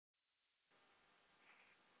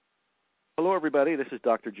Hello, everybody. This is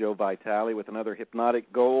Dr. Joe Vitale with another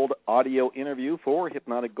Hypnotic Gold audio interview for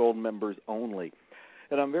Hypnotic Gold members only.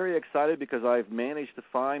 And I'm very excited because I've managed to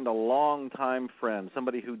find a longtime friend,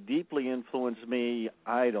 somebody who deeply influenced me,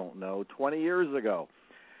 20 years ago.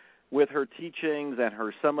 With her teachings and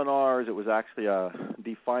her seminars, it was actually a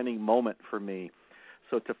defining moment for me.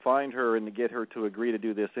 So to find her and to get her to agree to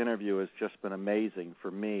do this interview has just been amazing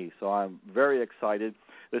for me. So I'm very excited.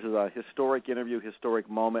 This is a historic interview, historic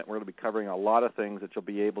moment. We're going to be covering a lot of things that you'll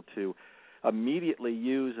be able to immediately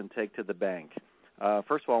use and take to the bank.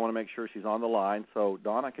 First of all, I want to make sure she's on the line. So,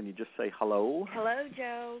 Donna, can you just say hello? Hello,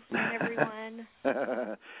 Joe. Hi,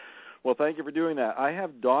 everyone. Well, thank you for doing that. I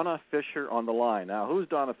have Donna Fisher on the line. Now, who's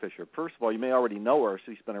Donna Fisher? First of all, you may already know her.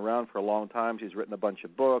 She's been around for a long time. She's written a bunch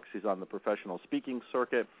of books. She's on the professional speaking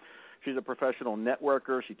circuit. She's a professional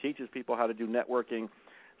networker. She teaches people how to do networking.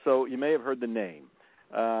 So you may have heard the name.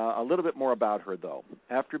 A little bit more about her, though.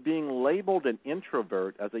 After being labeled an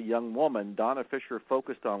introvert as a young woman, Donna Fisher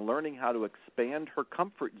focused on learning how to expand her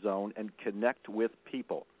comfort zone and connect with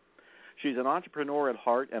people. She's an entrepreneur at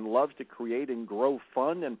heart and loves to create and grow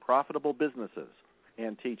fun and profitable businesses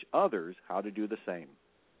and teach others how to do the same.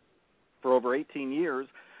 For over 18 years,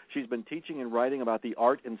 she's been teaching and writing about the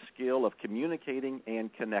art and skill of communicating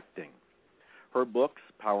and connecting. Her books,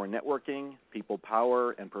 Power Networking, People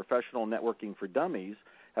Power, and Professional Networking for Dummies,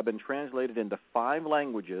 have been translated into 5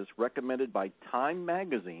 languages, recommended by Time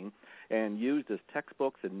magazine, and used as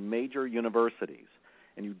textbooks in major universities.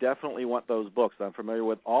 And you definitely want those books. I'm familiar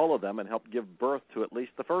with all of them and helped give birth to at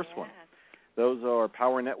least the first one. Those are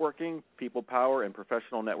Power Networking, People Power, and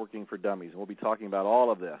Professional Networking for Dummies. And we'll be talking about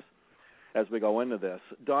all of this as we go into this.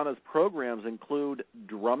 Donna's programs include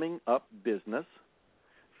Drumming Up Business,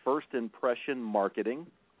 First Impression Marketing,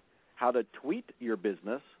 How to Tweet Your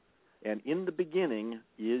Business, and In the Beginning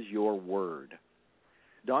is Your Word.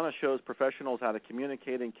 Donna shows professionals how to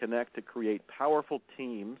communicate and connect to create powerful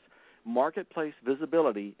teams, marketplace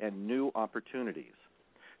visibility, and new opportunities.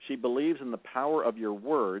 She believes in the power of your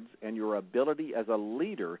words and your ability as a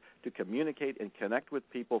leader to communicate and connect with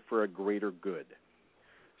people for a greater good.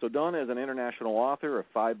 So Donna is an international author of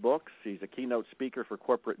 5 books. She's a keynote speaker for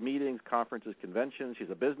corporate meetings, conferences, conventions. She's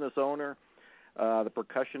a business owner. The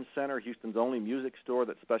Percussion Center, Houston's only music store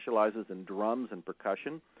that specializes in drums and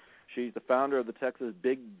percussion. She's the founder of the Texas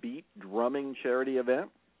Big Beat drumming charity event.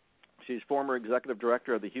 She's former executive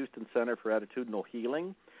director of the Houston Center for Attitudinal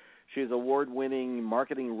Healing. She's award-winning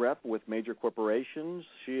marketing rep with major corporations.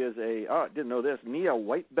 She is I didn't know this, NIA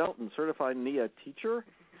white belt and certified NIA teacher,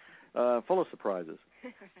 full of surprises.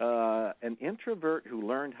 An introvert who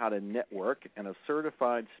learned how to network, and a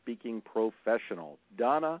certified speaking professional,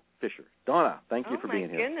 Donna Fisher. Donna, thank you for being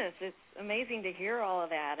here. Oh, my goodness. It's amazing to hear all of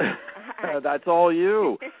that. That's all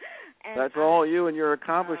you. That's all you and your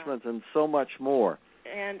accomplishments and so much more.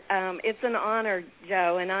 And it's an honor,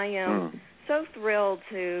 Joe, and I am so thrilled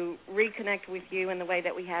to reconnect with you in the way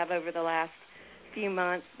that we have over the last few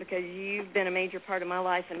months, because you've been a major part of my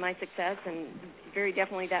life and my success, and very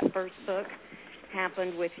definitely that first book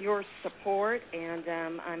happened with your support, and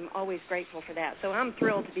I'm always grateful for that. So I'm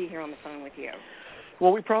thrilled to be here on the phone with you.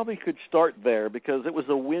 Well, we probably could start there because it was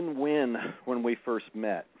a win-win when we first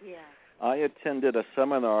met. Yeah. I attended a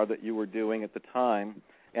seminar that you were doing at the time,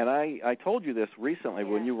 and I told you this recently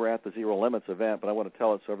when you were at the Zero Limits event, but I want to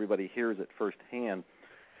tell it so everybody hears it firsthand.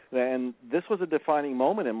 And this was a defining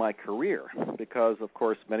moment in my career because, of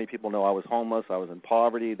course, many people know I was homeless, I was in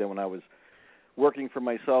poverty. Then when I was working for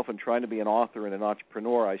myself and trying to be an author and an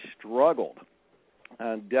entrepreneur, I struggled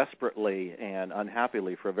desperately and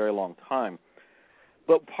unhappily for a very long time.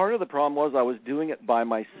 But part of the problem was I was doing it by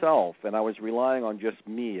myself, and I was relying on just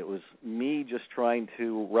me. It was me just trying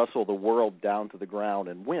to wrestle the world down to the ground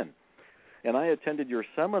and win. And I attended your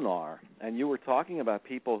seminar, and you were talking about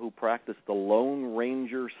people who practice the Lone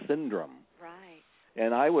Ranger syndrome. Right.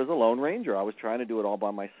 And I was a Lone Ranger. I was trying to do it all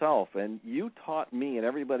by myself. And you taught me and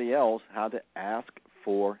everybody else how to ask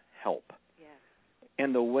for help. Yes.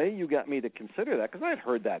 And the way you got me to consider that, because I'd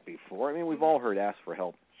heard that before. I mean, we've all heard ask for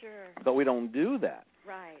help. Sure. But we don't do that.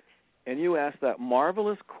 Right. And you asked that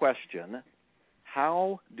marvelous question,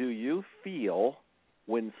 how do you feel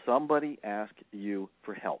when somebody asks you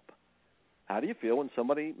for help? How do you feel when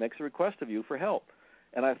somebody makes a request of you for help?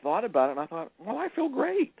 And I thought about it, and I thought, well, I feel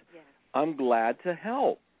great. Yes. I'm glad to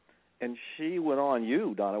help. And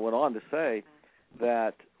Donna, went on to say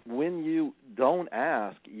that when you don't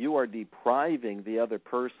ask, you are depriving the other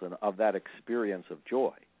person of that experience of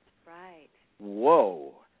joy. Right.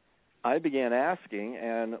 Whoa. I began asking,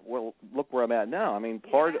 and, well, look where I'm at now. I mean,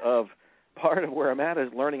 part of where I'm at is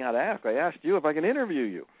learning how to ask. I asked you if I can interview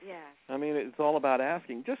you. Yeah. I mean, it's all about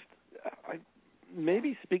asking. Just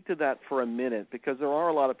maybe speak to that for a minute, because there are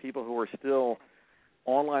a lot of people who are still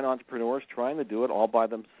online entrepreneurs trying to do it all by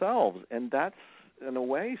themselves, and that's, in a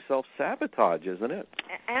way, self-sabotage, isn't it?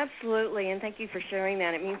 Absolutely, and thank you for sharing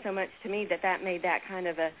that. It means so much to me that made that kind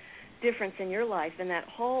of a difference in your life, and that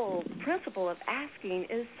whole principle of asking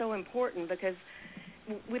is so important, because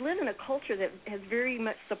we live in a culture that has very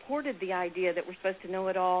much supported the idea that we're supposed to know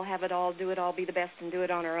it all, have it all, do it all, be the best, and do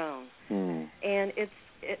it on our own. And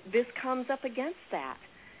this comes up against that.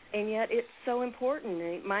 And yet it's so important.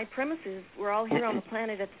 And my premise is we're all here on the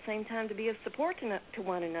planet at the same time to be of support to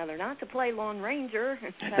one another, not to play Lone Ranger.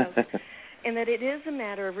 And that it is a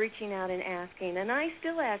matter of reaching out and asking. And I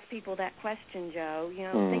still ask people that question, Joe. You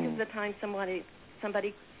know, think of the time somebody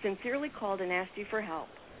sincerely called and asked you for help.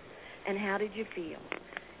 And how did you feel?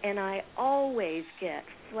 And I always get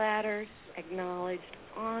flattered, acknowledged,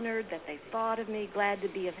 honored that they thought of me, glad to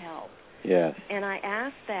be of help. Yes. And I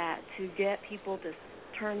ask that to get people to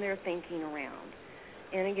turn their thinking around.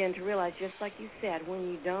 And again, to realize, just like you said, when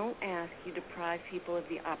you don't ask, you deprive people of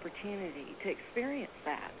the opportunity to experience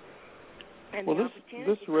that. And well,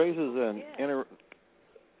 this raises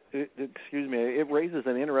it raises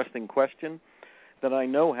an interesting question that I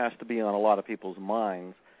know has to be on a lot of people's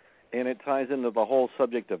minds, and it ties into the whole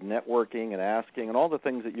subject of networking and asking and all the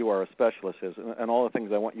things that you are a specialist in, and all the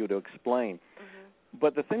things I want you to explain.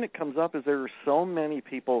 But the thing that comes up is there are so many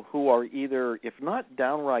people who are either, if not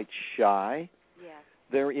downright shy,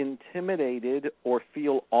 they're intimidated or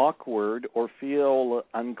feel awkward or feel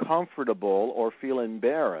uncomfortable or feel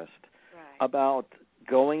embarrassed about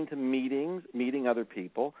going to meetings, meeting other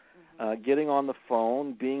people, getting on the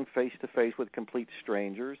phone, being face-to-face with complete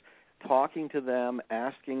strangers, talking to them,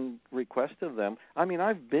 asking requests of them. I mean,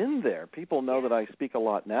 I've been there. People know that I speak a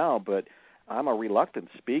lot now, but I'm a reluctant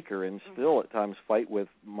speaker and still at times fight with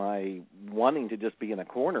my wanting to just be in a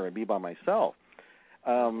corner and be by myself.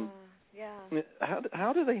 How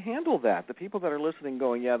do they handle that? The people that are listening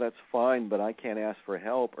going, yeah, that's fine, but I can't ask for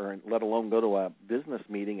help, or let alone go to a business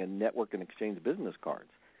meeting and network and exchange business cards.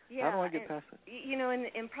 How do I get past it? You know,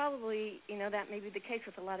 and probably, you know, that may be the case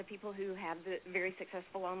with a lot of people who have very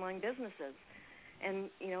successful online businesses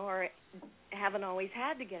and, you know, or haven't always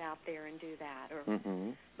had to get out there and do that.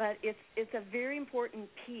 But it's a very important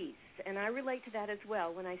piece, and I relate to that as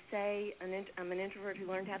well. When I say I'm an introvert who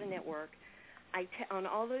learned how to network, on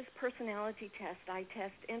all those personality tests, I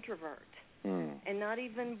test introvert, and not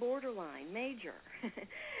even borderline, major.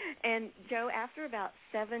 And, Joe, after about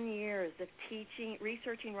 7 years of teaching,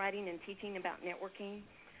 researching, writing, and teaching about networking,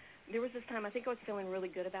 there was this time I think I was feeling really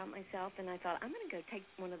good about myself, and I thought, I'm going to go take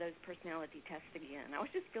one of those personality tests again. I was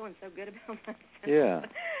just feeling so good about myself. Yeah.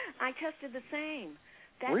 I tested the same.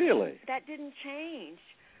 Really? That didn't change.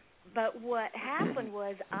 But what happened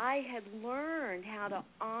was I had learned how to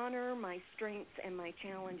honor my strengths and my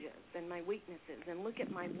challenges and my weaknesses, and look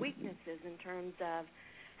at my weaknesses in terms of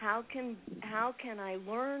how can I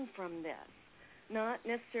learn from this, not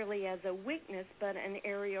necessarily as a weakness, but an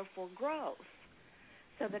area for growth,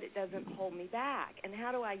 so that it doesn't hold me back. And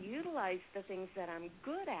how do I utilize the things that I'm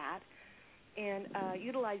good at and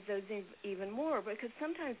utilize those even more? Because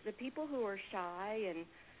sometimes the people who are shy and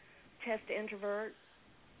test introvert,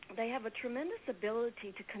 they have a tremendous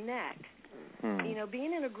ability to connect. You know,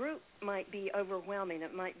 being in a group might be overwhelming.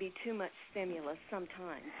 It might be too much stimulus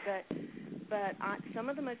sometimes. But some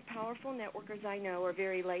of the most powerful networkers I know are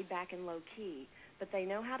very laid back and low-key. But they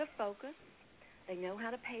know how to focus. They know how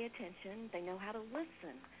to pay attention. They know how to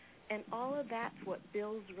listen. And all of that's what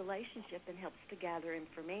builds relationship and helps to gather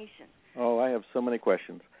information. Oh, I have so many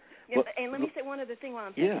questions. And let me say one other thing while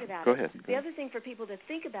I'm thinking about go it. ahead. The other thing for people to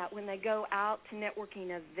think about when they go out to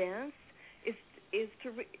networking events is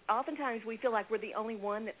to oftentimes we feel like we're the only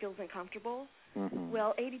one that feels uncomfortable.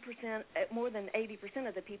 Well, 80%, more than 80%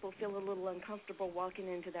 of the people feel a little uncomfortable walking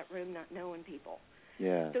into that room not knowing people.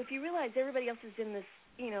 Yeah. So if you realize everybody else is in this,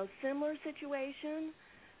 you know, similar situation,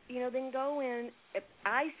 you know, then go in. If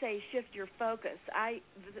I say shift your focus.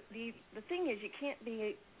 The thing is, you can't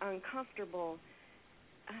be uncomfortable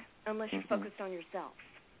unless you're focused on yourself.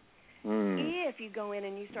 If you go in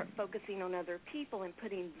and you start focusing on other people and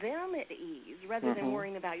putting them at ease rather than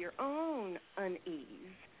worrying about your own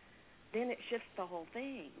unease, then it shifts the whole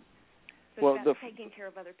thing. So it's about taking care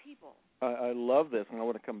of other people. I love this, and I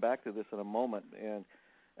want to come back to this in a moment and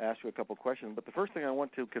ask you a couple questions. But the first thing I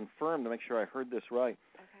want to confirm to make sure I heard this right,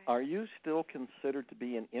 are you still considered to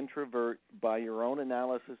be an introvert by your own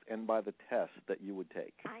analysis and by the test that you would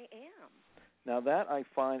take? I am. Now, that I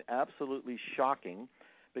find absolutely shocking,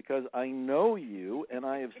 because I know you, and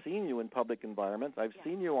I have seen you in public environments. I've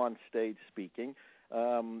seen you on stage speaking.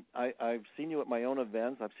 I've seen you at my own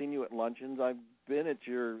events. I've seen you at luncheons. I've been at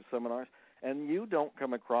your seminars, and you don't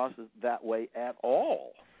come across that way at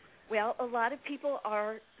all. Well, a lot of people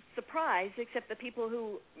are surprised, except the people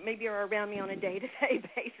who maybe are around me on a day-to-day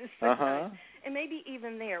basis sometimes. And maybe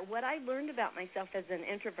even there. What I learned about myself as an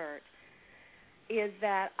introvert is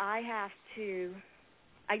that I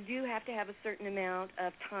do have to have a certain amount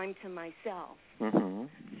of time to myself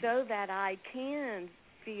so that I can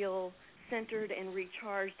feel centered and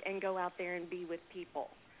recharged and go out there and be with people.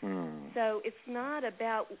 So it's not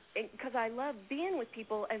about, because I love being with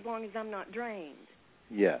people as long as I'm not drained.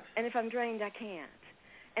 Yes. And if I'm drained, I can't.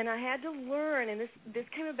 And I had to learn, and this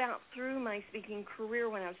came about through my speaking career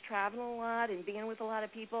when I was traveling a lot and being with a lot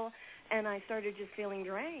of people, and I started just feeling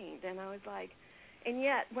drained. And I was like, and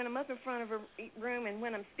yet when I'm up in front of a room and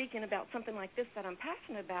when I'm speaking about something like this that I'm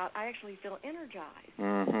passionate about, I actually feel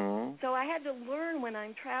energized. So I had to learn when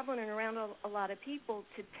I'm traveling and around a lot of people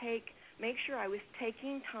to make sure I was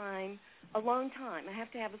taking time, alone time. I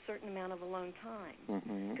have to have a certain amount of alone time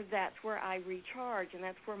because that's where I recharge, and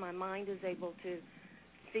that's where my mind is able to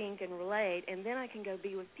think and relate, and then I can go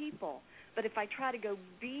be with people. But if I try to go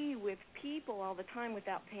be with people all the time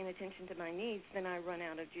without paying attention to my needs, then I run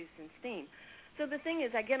out of juice and steam. So the thing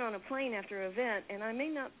is, I get on a plane after an event, and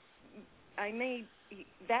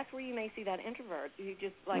that's where you may see that introvert who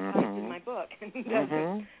just hides in my book and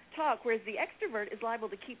doesn't talk, whereas the extrovert is liable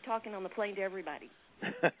to keep talking on the plane to everybody.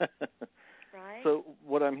 Right? So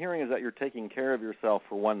what I'm hearing is that you're taking care of yourself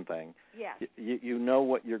for one thing. Yes. You know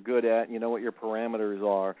what you're good at, you know what your parameters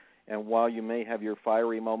are, and while you may have your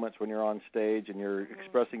fiery moments when you're on stage and you're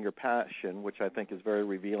expressing your passion, which I think is very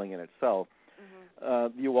revealing in itself,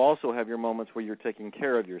 you also have your moments where you're taking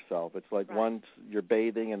care of yourself. It's like one you're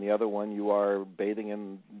bathing and the other one you are bathing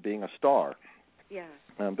in being a star. Yeah.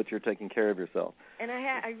 But you're taking care of yourself. And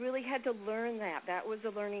I really had to learn that. That was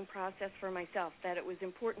a learning process for myself, that it was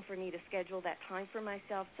important for me to schedule that time for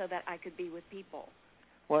myself so that I could be with people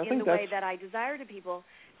in the way that I desire to people,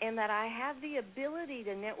 and that I have the ability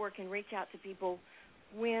to network and reach out to people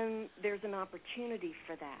when there's an opportunity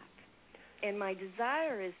for that. And my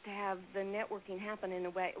desire is to have the networking happen in a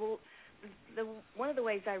way. Well, one of the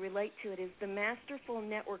ways I relate to it is the masterful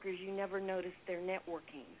networkers, you never notice they're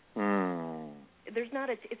networking. It's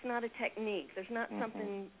not a technique. There's not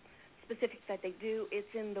something specific that they do. It's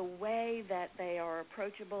in the way that they are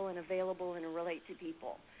approachable and available and relate to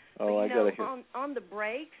people. Oh, but, on the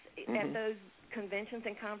breaks at those conventions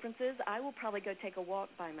and conferences, I will probably go take a walk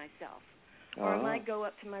by myself, or I might go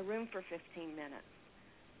up to my room for 15 minutes,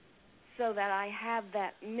 so that I have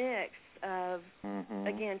that mix of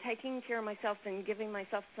again taking care of myself and giving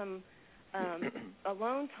myself some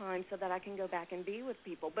alone time so that I can go back and be with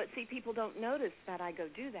people. But see, people don't notice that I go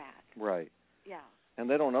do that. Right. Yeah. And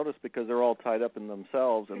they don't notice because they're all tied up in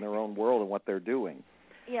themselves and their own world and what they're doing.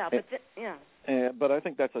 Yeah, but I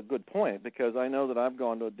think that's a good point, because I know that I've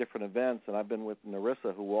gone to different events and I've been with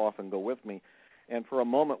Narissa, who will often go with me, and for a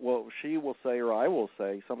moment, she will say or I will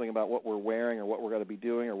say something about what we're wearing or what we're going to be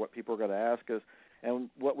doing or what people are going to ask us, and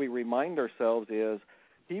what we remind ourselves is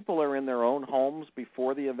people are in their own homes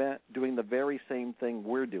before the event doing the very same thing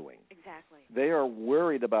we're doing. Exactly. They are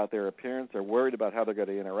worried about their appearance. They're worried about how they're going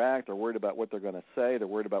to interact. They're worried about what they're going to say. They're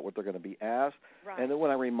worried about what they're going to be asked. Right. And then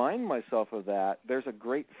when I remind myself of that, there's a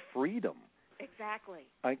great freedom. Exactly.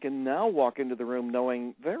 I can now walk into the room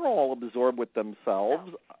knowing they're all absorbed with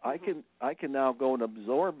themselves. I can now go and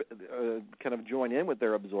absorb, kind of join in with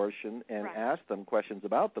their absorption and ask them questions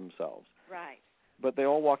about themselves. Right. But they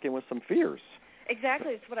all walk in with some fears.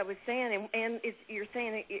 Exactly, that's what I was saying, and you're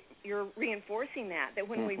saying you're reinforcing that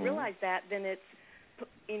when we realize that, then then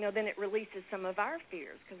it releases some of our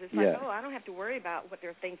fears, because it's like, I don't have to worry about what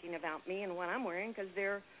they're thinking about me and what I'm wearing, because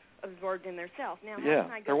they're absorbed in their self. Now, how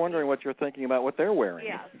can I go they're wondering what you're thinking about what they're wearing.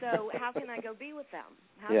 Yeah, so how can I go be with them?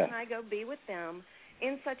 How can I go be with them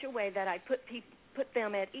in such a way that I put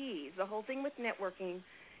them at ease? The whole thing with networking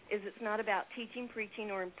is it's not about teaching,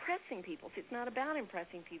 preaching, or impressing people. See, it's not about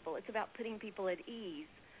impressing people. It's about putting people at ease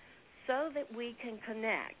so that we can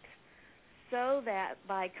connect, so that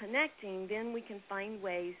by connecting, then we can find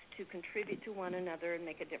ways to contribute to one another and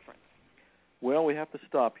make a difference. Well, we have to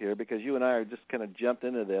stop here because you and I are just kind of jumped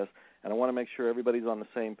into this, and I want to make sure everybody's on the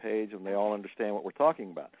same page and they all understand what we're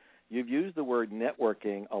talking about. You've used the word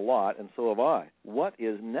networking a lot, and so have I. What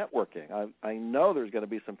is networking? I know there's going to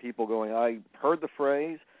be some people going, I heard the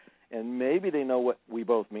phrase, and maybe they know what we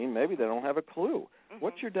both mean. Maybe they don't have a clue.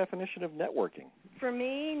 What's your definition of networking? For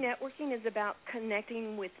me, networking is about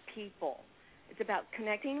connecting with people. It's about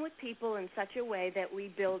connecting with people in such a way that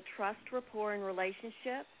we build trust, rapport, and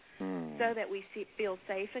relationship so that we feel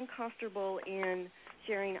safe and comfortable in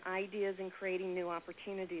sharing ideas and creating new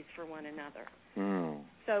opportunities for one another. Mm.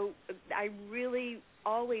 So I really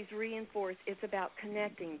always reinforce it's about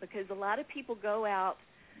connecting, because a lot of people go out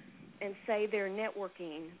and say they're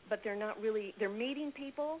networking, but they're not really, they're meeting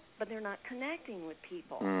people, but they're not connecting with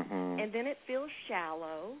people. Mm-hmm. And then it feels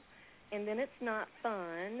shallow, and then it's not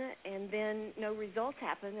fun, and then no results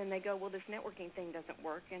happen, and they go, well, this networking thing doesn't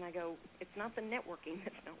work. And I go, it's not the networking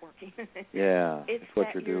that's not working. Yeah, it's what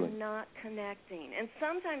that you're you're doing. not connecting. And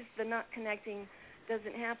sometimes the not connecting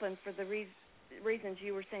doesn't happen for the reasons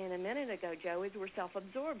you were saying a minute ago, Joe, is we're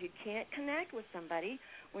self-absorbed. You can't connect with somebody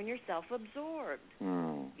when you're self-absorbed.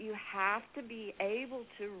 Mm. You have to be able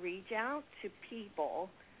to reach out to people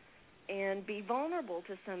and be vulnerable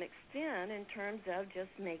to some extent in terms of just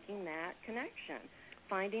making that connection,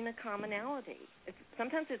 finding a commonality.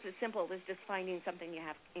 Sometimes it's as simple as just finding something you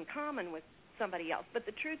have in common with somebody else. But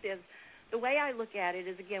the truth is, the way I look at it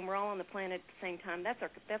is, again, we're all on the planet at the same time. That's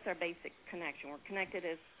our basic connection. We're connected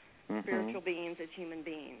as spiritual beings, as human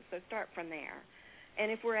beings. So start from there.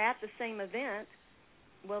 And if we're at the same event,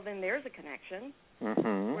 well, then there's a connection.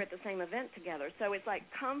 Mm-hmm. We're at the same event together. So it's like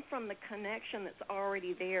come from the connection that's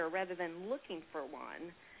already there rather than looking for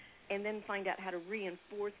one, and then find out how to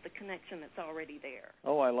reinforce the connection that's already there.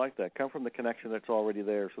 Oh, I like that. Come from the connection that's already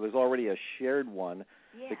there. So there's already a shared one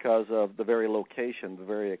Yes. because of the very location, the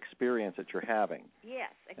very experience that you're having.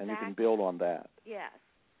 Yes, exactly. And you can build on that. Yes.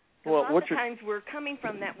 Well, a lot of times we're coming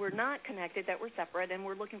from that we're not connected, that we're separate, and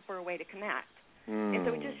we're looking for a way to connect. And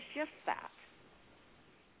so it just shifts that.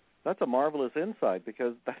 That's a marvelous insight,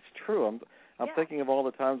 because that's true. I'm thinking of all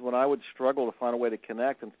the times when I would struggle to find a way to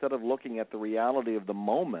connect. Instead of looking at the reality of the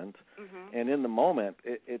moment, and in the moment,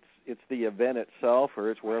 it's the event itself,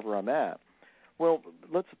 or it's wherever I'm at. Well,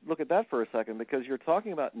 let's look at that for a second, because you're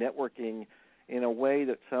talking about networking in a way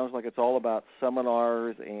that sounds like it's all about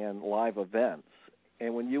seminars and live events.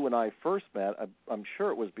 And when you and I first met, I'm sure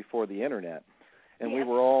it was before the Internet. And yes.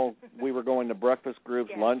 we were going to breakfast groups,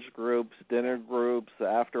 yes. lunch groups, dinner groups,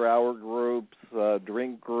 after-hour groups,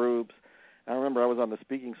 drink groups. I remember I was on the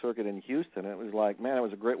speaking circuit in Houston, and it was like, man, it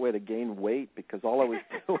was a great way to gain weight, because all I was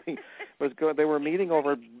doing was they were meeting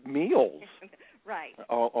over meals. Right.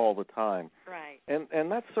 All the time. Right.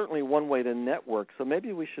 And that's certainly one way to network. So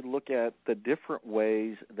maybe we should look at the different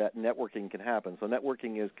ways that networking can happen. So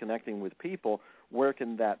networking is connecting with people. Where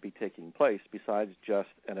can that be taking place besides just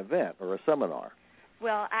an event or a seminar?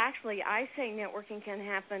 Well, actually, I say networking can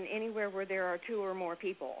happen anywhere where there are two or more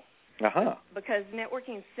people. Uh-huh. Because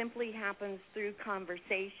networking simply happens through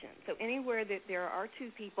conversation. So anywhere that there are two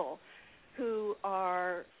people who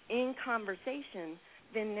are in conversation,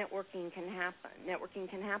 then networking can happen. Networking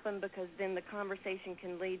can happen because then the conversation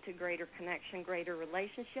can lead to greater connection, greater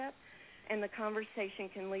relationship, and the conversation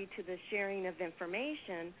can lead to the sharing of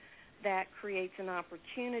information that creates an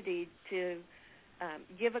opportunity to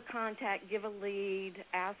give a contact, give a lead,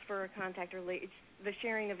 ask for a contact or lead. It's the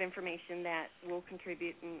sharing of information that will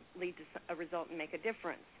contribute and lead to a result and make a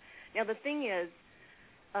difference. Now, the thing is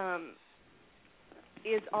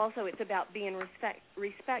also it's about being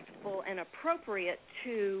respectful and appropriate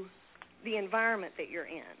to the environment that you're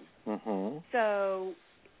in. Mm-hmm. So,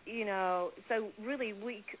 so really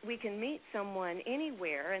we can meet someone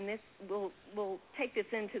anywhere, and this we'll take this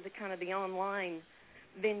into the kind of the online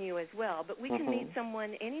venue as well, but we can meet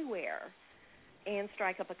someone anywhere and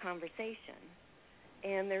strike up a conversation.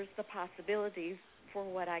 And there's the possibilities for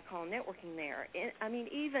what I call networking there. I mean,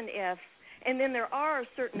 even if, and then there are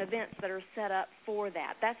certain events that are set up for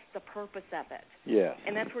that. That's the purpose of it. Yes.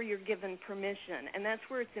 And that's where you're given permission. And that's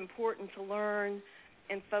where it's important to learn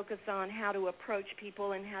and focus on how to approach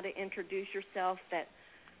people and how to introduce yourself that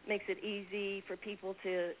makes it easy for people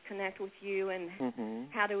to connect with you, and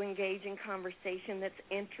how to engage in conversation that's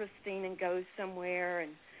interesting and goes somewhere,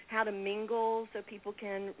 and how to mingle so people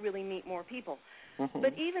can really meet more people.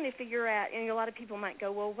 But even if you're at, and a lot of people might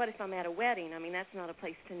go, well, what if I'm at a wedding? I mean, that's not a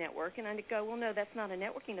place to network. And I go, well, no, that's not a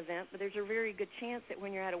networking event, but there's a very good chance that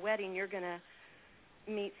when you're at a wedding, you're going to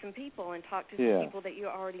meet some people and talk to some people that you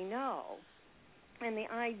already know. And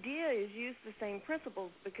the idea is use the same principles,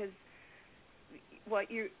 because what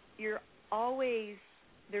you're always,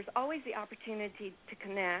 there's always the opportunity to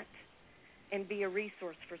connect and be a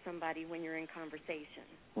resource for somebody when you're in conversation.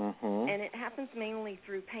 And it happens mainly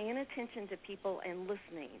through paying attention to people and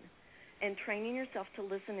listening, and training yourself to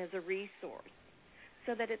listen as a resource,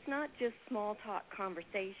 so that it's not just small talk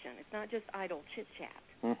conversation. It's not just idle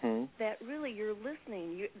chit-chat. That really you're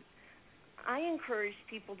listening. I encourage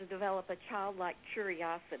people to develop a childlike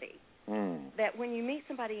curiosity. That when you meet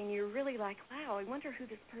somebody and you're really like, wow, I wonder who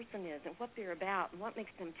this person is and what they're about and what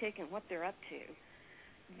makes them tick and what they're up to,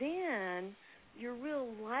 then you're real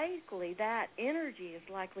likely, that energy is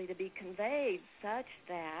likely to be conveyed such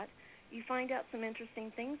that you find out some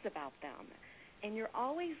interesting things about them. And you're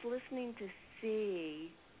always listening to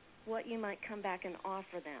see what you might come back and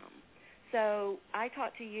offer them. So I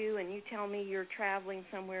talk to you and you tell me you're traveling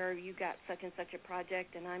somewhere, you got such and such a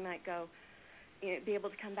project, and I might go, be able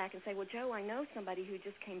to come back and say, well, Joe, I know somebody who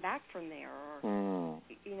just came back from there, or,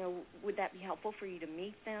 would that be helpful for you to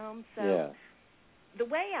meet them? So the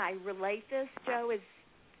way I relate this, Joe,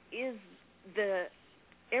 is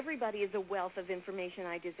everybody is a wealth of information,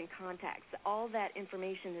 ideas, and contacts. All that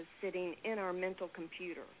information is sitting in our mental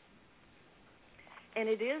computer. And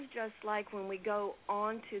it is just like when we go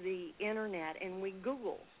onto the Internet and we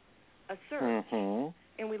Google a search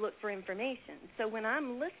and we look for information. So when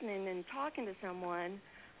I'm listening and talking to someone,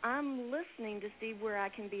 I'm listening to see where I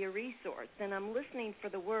can be a resource. And I'm listening for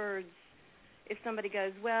the words. If somebody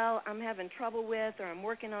goes, well, I'm having trouble with, or I'm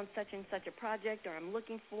working on such and such a project, or I'm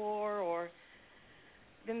looking for, or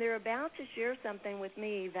then they're about to share something with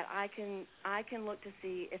me that I can look to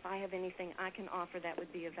see if I have anything I can offer that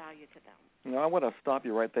would be of value to them. I want to stop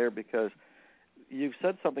you right there because you've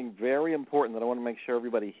said something very important that I want to make sure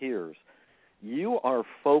everybody hears. You are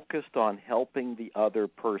focused on helping the other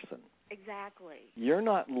person. Exactly. You're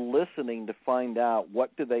not listening to find out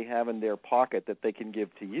what do they have in their pocket that they can give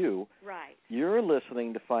to you. Right. You're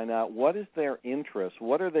listening to find out what is their interest,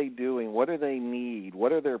 what are they doing, what do they need,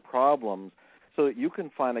 what are their problems, so that you can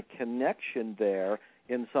find a connection there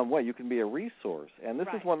in some way. You can be a resource. And this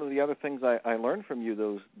is one of the other things I learned from you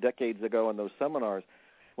those decades ago in those seminars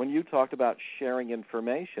when you talked about sharing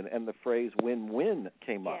information and the phrase win-win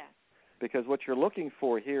came up. Because what you're looking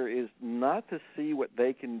for here is not to see what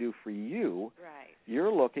they can do for you. Right.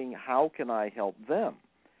 You're looking, how can I help them?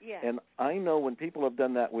 Yes. And I know when people have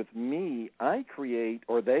done that with me, I create,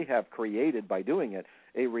 or they have created by doing it,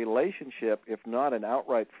 a relationship, if not an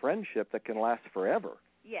outright friendship, that can last forever.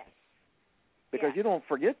 Yes. Because you don't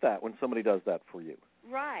forget that when somebody does that for you.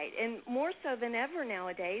 Right, and more so than ever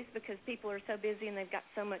nowadays because people are so busy and they've got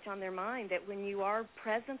so much on their mind that when you are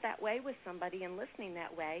present that way with somebody and listening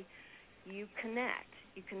that way, you connect.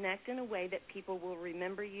 You connect in a way that people will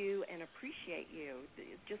remember you and appreciate you,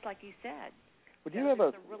 just like you said. Would so you have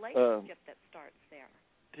a relationship that starts there.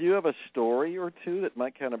 Do you have a story or two that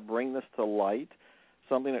might kind of bring this to light?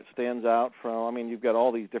 Something that stands out from, I mean, you've got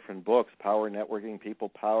all these different books, Power Networking, People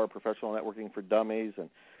Power, Professional Networking for Dummies, and,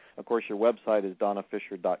 of course, your website is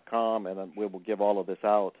donnafisher.com, and we will give all of this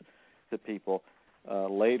out to people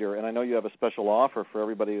later. And I know you have a special offer for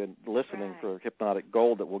everybody listening for Hypnotic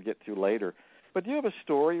Gold that we'll get to later. But do you have a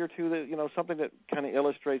story or two that, something that kind of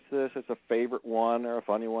illustrates this? It's a favorite one or a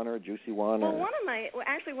funny one or a juicy one? Well, one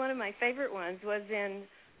of my favorite ones was and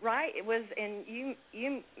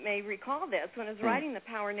you may recall this, when I was writing the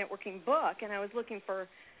Power Networking book, and I was looking for,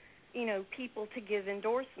 people to give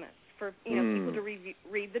endorsements, for, people to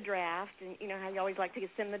read the draft, and, how you always like to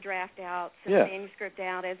send the draft out, send the manuscript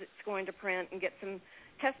out as it's going to print, and get some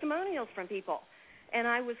testimonials from people. And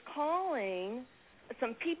I was calling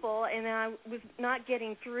some people, and I was not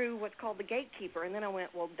getting through what's called the gatekeeper. And then I went,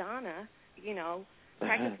 well, Donna,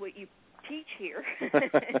 practice what you teach here.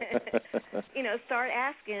 Start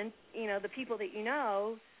asking, the people that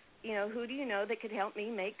who do you know that could help me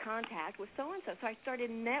make contact with so-and-so. So I started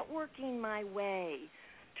networking my way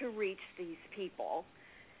to reach these people.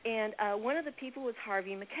 And one of the people was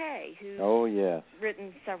Harvey McKay, who's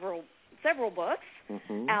written several books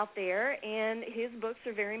out there, and his books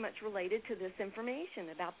are very much related to this information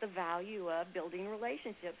about the value of building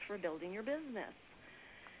relationships for building your business.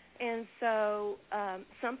 And so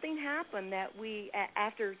something happened that we,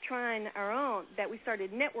 after trying our own, that we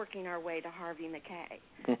started networking our way to Harvey McKay.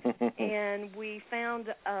 And we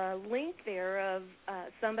found a link there of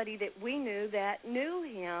somebody that we knew that knew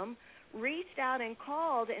him, reached out and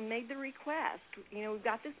called and made the request. We've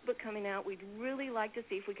got this book coming out. We'd really like to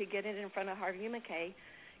see if we could get it in front of Harvey McKay.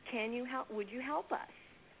 Can you help? Would you help us?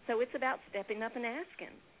 So it's about stepping up and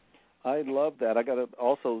asking. I love that. I got to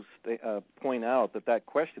also point out that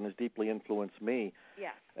question has deeply influenced me.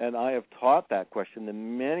 Yes. And I have taught that question to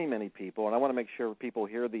many, many people, and I want to make sure people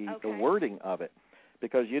hear the wording of it,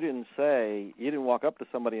 because you didn't walk up to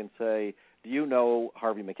somebody and say, do you know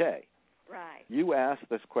Harvey McKay? Right. You asked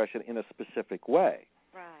this question in a specific way.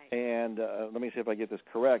 Right. And let me see if I get this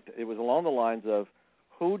correct. It was along the lines of,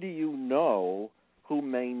 who do you know who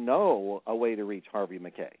may know a way to reach Harvey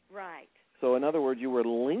McKay? Right. So in other words, you were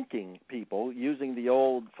linking people using the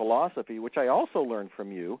old philosophy, which I also learned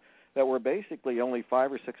from you, that we're basically only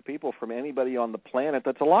 5 or 6 people from anybody on the planet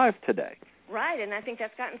that's alive today. Right, and I think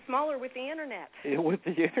that's gotten smaller with the Internet. With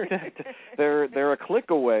the Internet, they're a click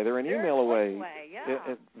away, they're an email away,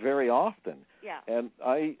 yeah. very often. Yeah. And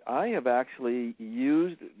I have actually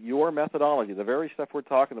used your methodology, the very stuff we're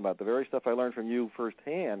talking about, the very stuff I learned from you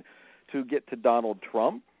firsthand, to get to Donald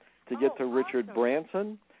Trump, to get to Richard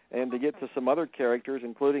Branson, and to get to some other characters,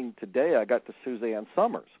 including today I got to Suzanne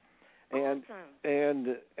Summers. And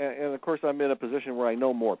of course I'm in a position where I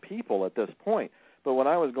know more people at this point. But when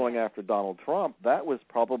I was going after Donald Trump, that was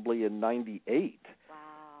probably in 98.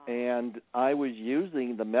 Wow. And I was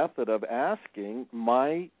using the method of asking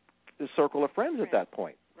my circle of friends at that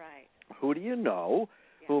point. Right. Who do you know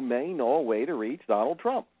who may know a way to reach Donald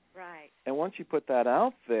Trump? Right. And once you put that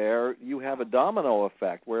out there, you have a domino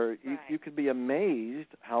effect where you could be amazed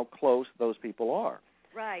how close those people are.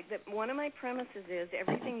 Right. One of my premises is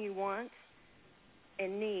everything you want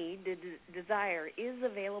and need, desire, is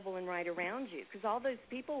available and right around you, because all those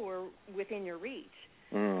people were within your reach.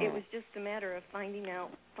 It was just a matter of finding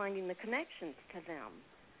the connections to them.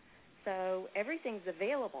 So everything's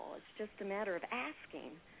available. It's just a matter of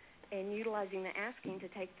asking and utilizing the asking to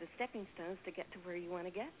take the stepping stones to get to where you want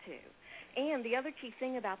to get to. And the other key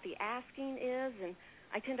thing about the asking is, and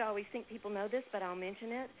I tend to always think people know this, but I'll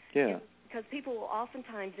mention it, because people will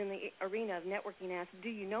oftentimes in the arena of networking ask, do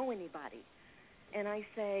you know anybody? And I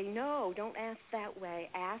say, no, don't ask that way.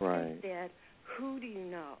 Ask instead, who do you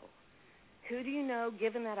know? Who do you know,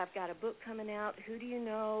 given that I've got a book coming out, who do you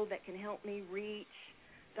know that can help me reach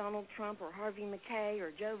Donald Trump or Harvey McKay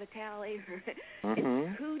or Joe Vitale?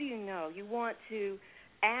 Who do you know? You want to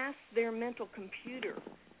ask their mental computer.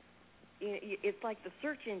 It's like the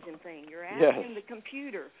search engine thing. You're asking the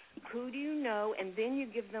computer, who do you know, and then you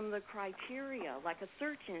give them the criteria, like a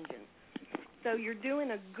search engine. So you're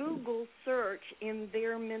doing a Google search in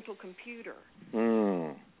their mental computer.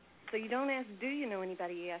 So you don't ask, do you know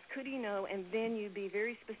anybody? You ask, who do you know? And then you be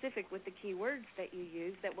very specific with the keywords that you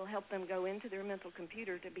use that will help them go into their mental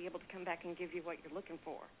computer to be able to come back and give you what you're looking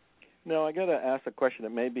for. Now, I got to ask a question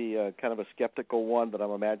that may be kind of a skeptical one that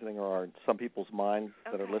I'm imagining are in some people's minds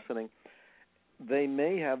that are listening. They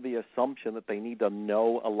may have the assumption that they need to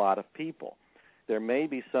know a lot of people. There may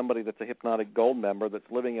be somebody that's a Hypnotic Gold member that's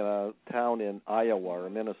living in a town in Iowa or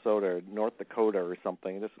Minnesota or North Dakota or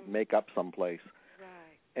something, just make up someplace.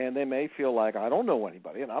 Right. And they may feel like, I don't know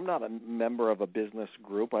anybody, and I'm not a member of a business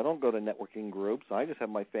group. I don't go to networking groups. I just have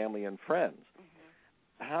my family and friends.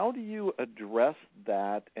 How do you address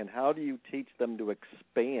that, and how do you teach them to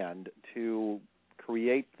expand to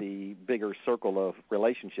create the bigger circle of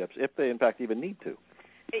relationships, if they, in fact, even need to?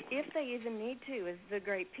 If they even need to is the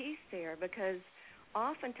great piece there, because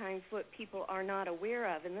oftentimes what people are not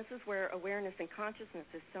aware of, and this is where awareness and consciousness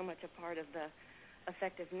is so much a part of the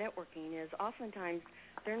effective networking, is oftentimes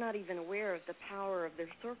they're not even aware of the power of their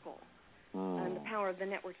circle and the power of the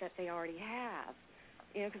network that they already have.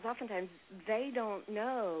 You know, because oftentimes they don't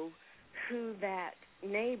know who that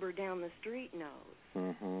neighbor down the street knows.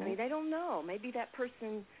 I mean, they don't know. Maybe that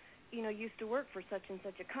person, you know, used to work for such and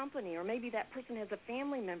such a company, or maybe that person has a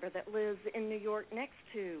family member that lives in New York next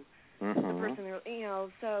to the person, you know.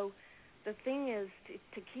 So the thing is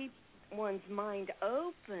to keep one's mind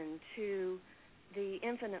open to the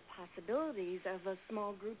infinite possibilities of a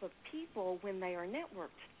small group of people when they are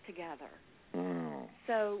networked together.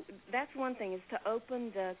 So that's one thing, is to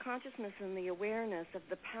open the consciousness and the awareness of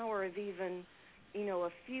the power of even, you know, a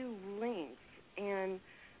few links. And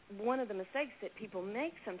one of the mistakes that people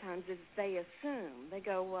make sometimes is they assume. They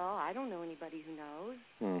go, well, I don't know anybody who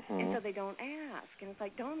knows, and so they don't ask. And it's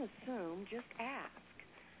like, don't assume, just ask.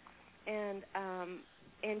 And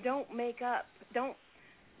don't make up, don't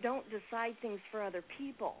decide things for other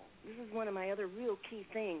people. This is one of my other real key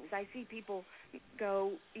things. I see people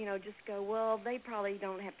go, you know, just go, well, they probably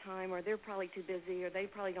don't have time, or they're probably too busy, or they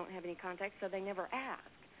probably don't have any contacts, so they never ask.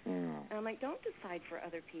 And I'm like, don't decide for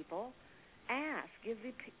other people. Ask.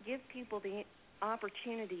 Give people the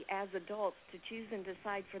opportunity as adults to choose and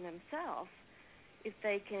decide for themselves if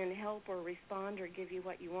they can help or respond or give you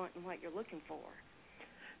what you want and what you're looking for.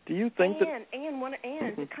 Do you think to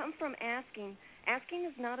come from asking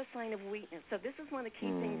is not a sign of weakness. So this is one of the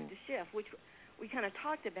key things to shift, which we kind of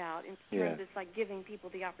talked about in terms of this, like giving people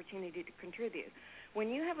the opportunity to contribute. When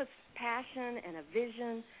you have a passion and a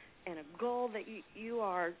vision and a goal that you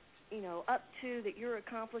are, you know, up to, that you're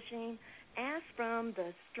accomplishing, ask from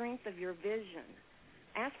the strength of your vision.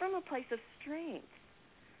 Ask from a place of strength.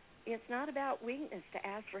 It's not about weakness to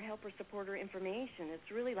ask for help or support or information.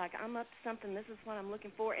 It's really like, I'm up to something, this is what I'm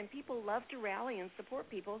looking for, and people love to rally and support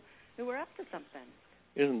people who are up to something.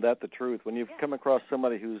 Isn't that the truth? When you've come across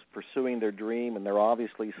somebody who's pursuing their dream and they're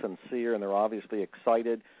obviously sincere and they're obviously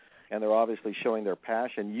excited and they're obviously showing their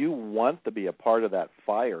passion, you want to be a part of that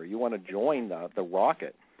fire. You want to join the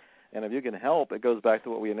rocket. And if you can help, it goes back to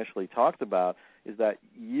what we initially talked about, is that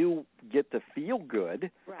you get to feel good,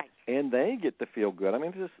 right, and they get to feel good. I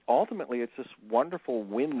mean, ultimately, it's this wonderful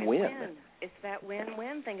win-win. It's that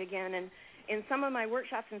win-win thing again. And in some of my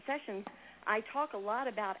workshops and sessions, I talk a lot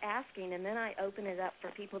about asking, and then I open it up for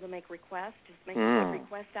people to make requests, just make a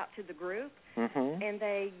request out to the group, and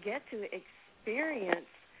they get to experience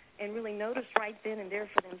and really notice right then and there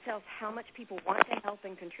for themselves how much people want to help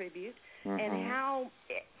and contribute, and how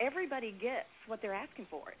everybody gets what they're asking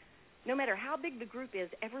for. No matter how big the group is,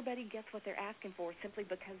 everybody gets what they're asking for simply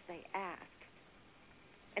because they asked.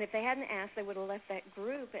 And if they hadn't asked, they would have left that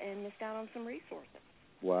group and missed out on some resources.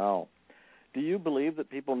 Wow. Do you believe that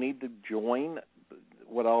people need to join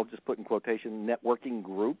what I'll just put in quotation, networking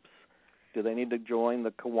groups? Do they need to join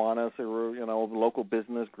the Kiwanis or, the local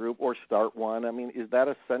business group or start one? I mean, is that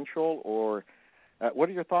essential, or what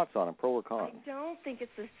are your thoughts on it, pro or con? I don't think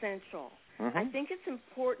it's essential. I think it's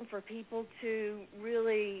important for people to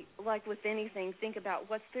really, like with anything, think about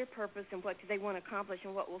what's their purpose and what do they want to accomplish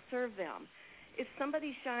and what will serve them. If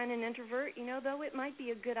somebody's shy and an introvert, though it might be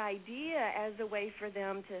a good idea as a way for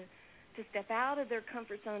them to step out of their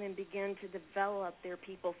comfort zone and begin to develop their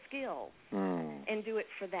people skills and do it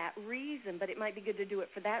for that reason. But it might be good to do it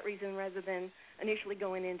for that reason rather than initially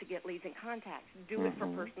going in to get leads and contacts. Do it for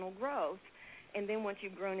personal growth. And then once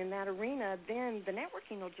you've grown in that arena, then the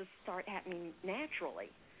networking will just start happening naturally.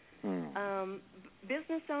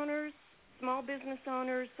 Business owners, small business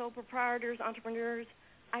owners, sole proprietors, entrepreneurs,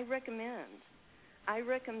 I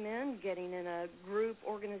recommend getting in a group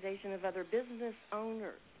organization of other business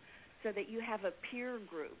owners so that you have a peer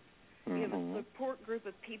group. You have a support group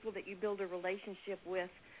of people that you build a relationship with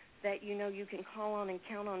that you can call on and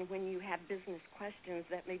count on when you have business questions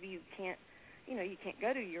that maybe you can't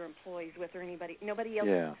go to your employees with or nobody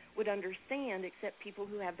else would understand except people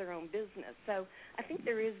who have their own business. So I think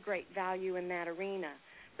there is great value in that arena.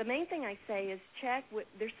 The main thing I say is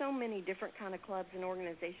there's so many different kind of clubs and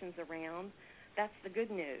organizations around. That's the good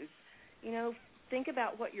news. Think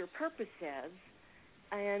about what your purpose is,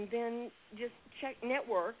 and then just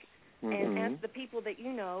network and ask the people that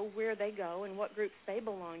you know where they go and what groups they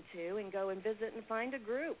belong to, and go and visit and find a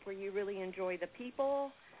group where you really enjoy the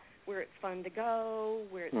people, where it's fun to go,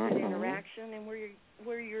 where it's good interaction, and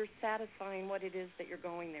where you're satisfying what it is that you're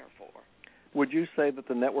going there for. Would you say that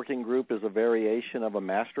the networking group is a variation of a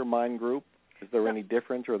mastermind group? Is there any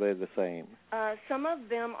difference, or are they the same? Some of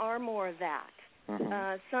them are more of that.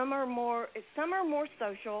 Some are more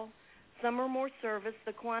social. Some are more service.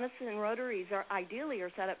 The Kiwanis and Rotaries are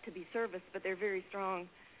set up to be service, but they're very strong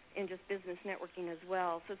in just business networking as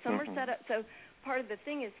well. So some are set up. So part of the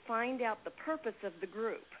thing is find out the purpose of the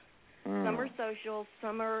group. Some are social,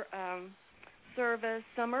 some are service,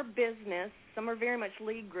 some are business, some are very much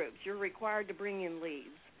lead groups. You're required to bring in leads.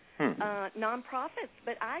 Nonprofits,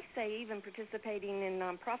 but I say even participating in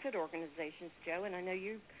nonprofit organizations, Joe, and I know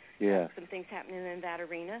you have some things happening in that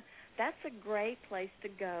arena. That's a great place to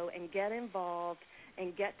go and get involved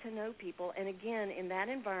and get to know people. And again, in that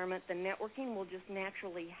environment, the networking will just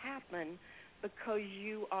naturally happen because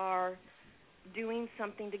you are doing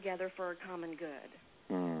something together for a common good.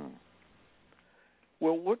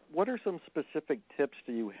 Well, what are some specific tips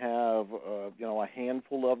do you have, a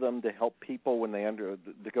handful of them to help people when they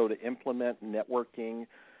go to implement networking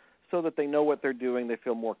so that they know what they're doing, they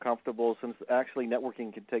feel more comfortable, since actually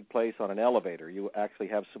networking can take place on an elevator. You actually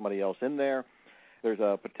have somebody else in there. There's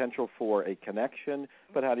a potential for a connection,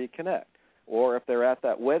 but how do you connect? Or if they're at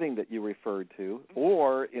that wedding that you referred to,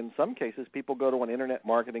 or in some cases people go to an internet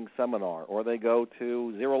marketing seminar, or they go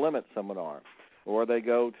to Zero Limit seminar, or they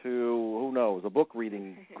go to, who knows, a book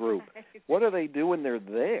reading group. What are they doing? They're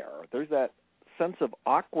there. There's that sense of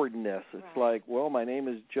awkwardness. It's like, well, my name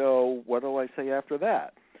is Joe. What do I say after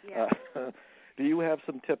that? Do you have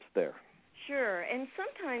some tips there? Sure. And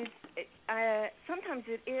sometimes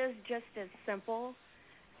it is just as simple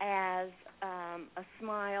as a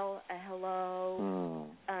smile, a hello,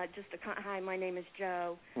 just a hi, my name is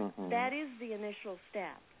Joe. That is the initial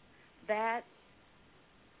step. That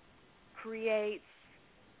creates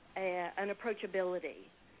an approachability.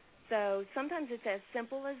 So sometimes it's as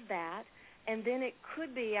simple as that, and then it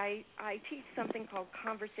could be, I teach something called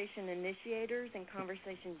conversation initiators and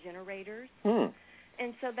conversation generators.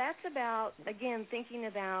 And so that's about, again, thinking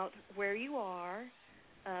about where you are,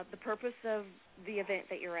 the purpose of the event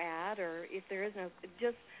that you're at, or if there is no,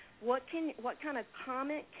 just what kind of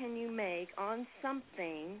comment can you make on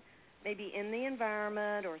something maybe in the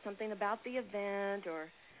environment or something about the event or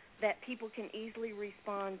that people can easily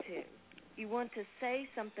respond to. You want to say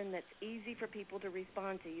something that's easy for people to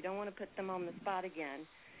respond to. You don't want to put them on the spot again.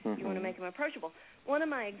 You want to make them approachable. One of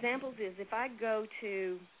my examples is if I go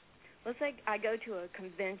to, let's say I go to a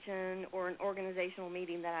convention or an organizational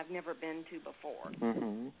meeting that I've never been to before.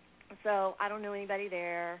 So I don't know anybody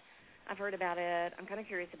there. I've heard about it. I'm kind of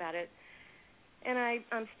curious about it. And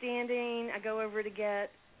I'm standing. I go over to get,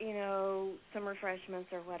 some refreshments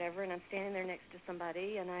or whatever, and I'm standing there next to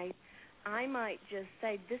somebody, and I might just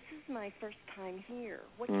say, this is my first time here.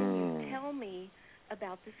 What can you tell me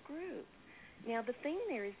about this group? Now, the thing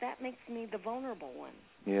there is that makes me the vulnerable one.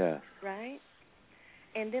 Yeah. Right?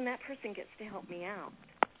 And then that person gets to help me out.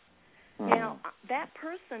 Now, that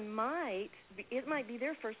person might be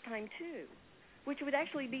their first time, too, which would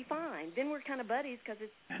actually be fine. Then we're kind of buddies because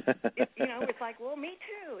it's like, well, me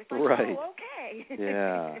too. It's like, right. Oh, okay.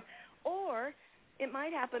 Yeah. Or it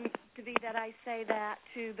might happen to be that I say that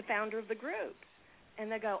to the founder of the group,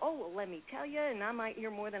 and they go, oh, well, let me tell you, and I might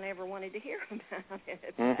hear more than I ever wanted to hear about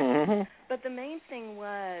it. But the main thing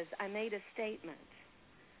was I made a statement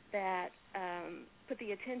that put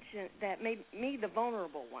the attention, that made me the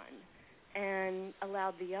vulnerable one and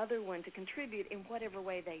allowed the other one to contribute in whatever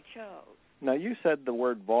way they chose. Now, you said the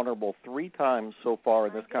word vulnerable 3 times so far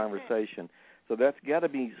in this conversation, so that's got to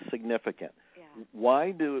be significant. Yeah.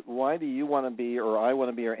 Why do you want to be, or I want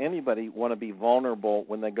to be, or anybody want to be vulnerable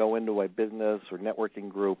when they go into a business or networking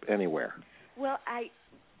group anywhere? Well,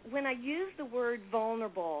 when I use the word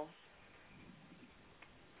vulnerable,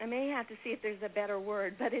 I may have to see if there's a better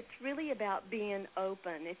word, but it's really about being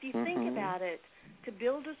open. If you think about it, to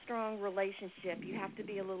build a strong relationship, you have to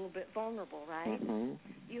be a little bit vulnerable, right?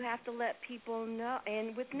 You have to let people know.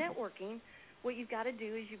 And with networking, what you've got to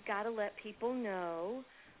do is you've got to let people know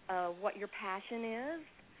what your passion is,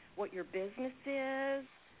 what your business is,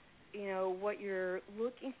 what you're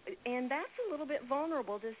looking for. And that's a little bit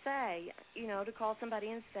vulnerable to say, to call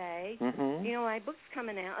somebody and say, my book's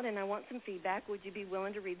coming out and I want some feedback. Would you be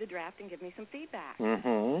willing to read the draft and give me some feedback?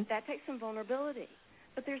 That takes some vulnerability.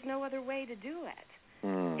 But there's no other way to do it.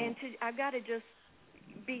 And I've got to just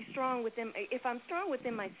be strong within. If I'm strong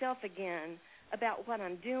within myself again about what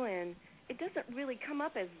I'm doing, it doesn't really come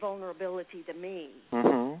up as vulnerability to me.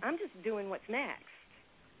 I'm just doing what's next.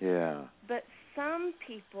 Yeah. But some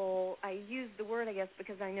people, I use the word, I guess,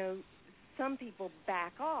 because I know some people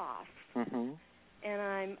back off. And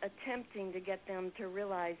I'm attempting to get them to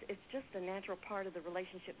realize it's just a natural part of the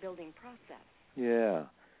relationship building process. Yeah.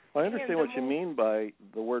 Well, I understand what you mean by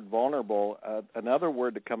the word vulnerable. Another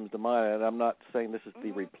word that comes to mind, and I'm not saying this is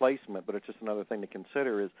the replacement, but it's just another thing to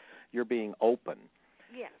consider, is you're being open.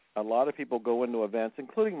 Yes. A lot of people go into events,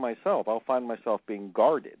 including myself. I'll find myself being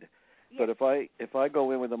guarded. Yes. But if I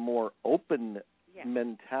go in with a more open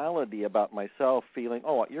mentality about myself, feeling,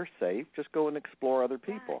 oh, you're safe, just go and explore other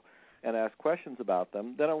people and ask questions about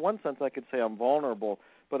them, then in one sense I could say I'm vulnerable,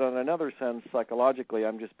 but in another sense, psychologically,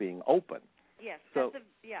 I'm just being open. Yes, so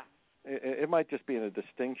it might just be in a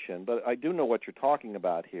distinction, but I do know what you're talking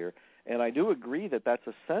about here, and I do agree that that's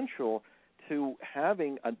essential to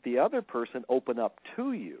having the other person open up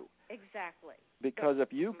to you. Exactly. Because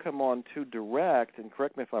if you come on too direct, and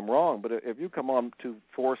correct me if I'm wrong, but if you come on too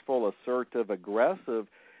forceful, assertive, aggressive,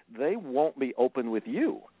 they won't be open with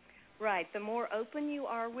you. Right. The more open you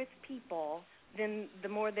are with people, then the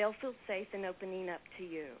more they'll feel safe in opening up to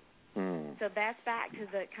you. So that's back to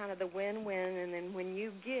the kind of the win-win, and then when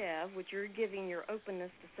you give, which you're giving your openness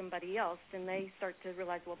to somebody else, then they start to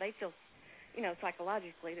realize, well, they feel,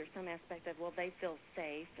 psychologically there's some aspect of, well, they feel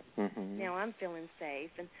safe. Now I'm feeling safe.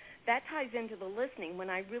 And that ties into the listening. When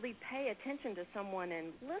I really pay attention to someone and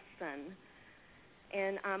listen,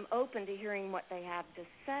 and I'm open to hearing what they have to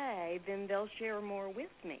say, then they'll share more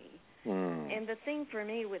with me. And the thing for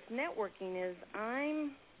me with networking is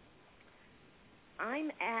I'm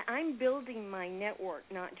building my network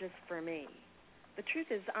not just for me. The truth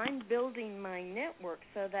is I'm building my network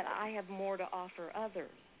so that I have more to offer others.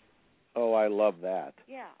 Oh, I love that.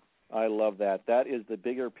 Yeah. I love that. That is the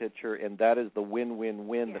bigger picture, and that is the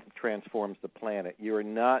win-win-win that transforms the planet. You're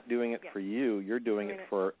not doing it for you. You're doing it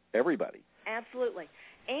for everybody. Absolutely.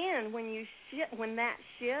 And when that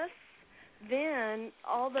shifts, then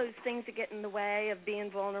all those things that get in the way of being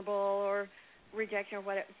vulnerable or rejection or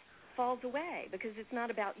whatever falls away because it's not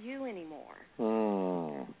about you anymore.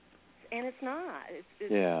 And it's not.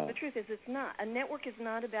 The truth is it's not. A network is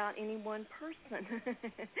not about any one person.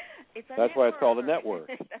 That's why it's called a network.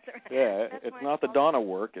 That's right. Yeah, it's not the Donna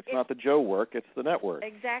work. It's not the Joe work. It's the network.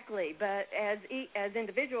 Exactly. But as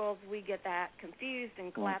individuals, we get that confused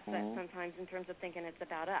and collapse that sometimes in terms of thinking it's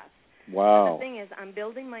about us. Wow. But the thing is, I'm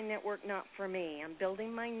building my network not for me. I'm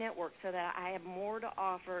building my network so that I have more to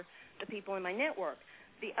offer the people in my network.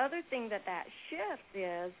 The other thing that shifts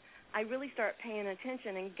is I really start paying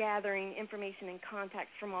attention and gathering information and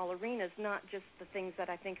contacts from all arenas, not just the things that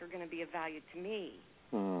I think are going to be of value to me.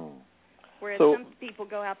 Whereas some people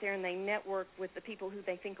go out there and they network with the people who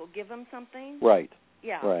they think will give them something. Right.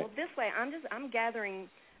 Yeah. Right. Well, this way I'm gathering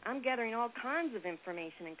all kinds of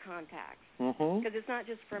information and contacts because it's not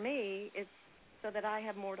just for me; it's so that I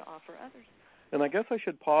have more to offer others. And I guess I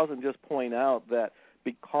should pause and just point out that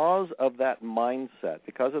because of that mindset,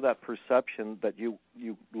 because of that perception that you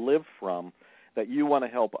live from, that you want to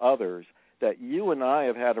help others, that you and I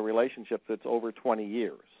have had a relationship that's over 20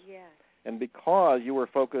 years. Yes. And because you were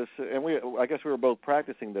focused, and I guess we were both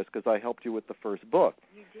practicing this because I helped you with the first book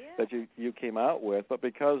that you came out with, but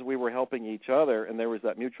because we were helping each other and there was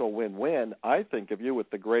that mutual win-win, I think of you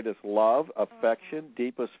with the greatest love, affection,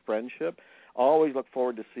 deepest friendship. Always look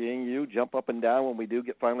forward to seeing you jump up and down when we do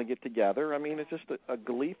finally get together. I mean, it's just a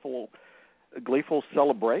gleeful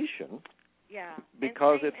celebration. Yeah.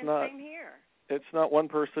 Because same here. It's not one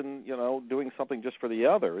person, doing something just for the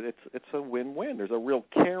other. It's a win-win. There's a real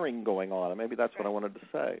caring going on, and maybe that's what I wanted to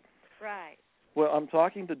say. Right. Well, I'm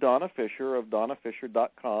talking to Donna Fisher of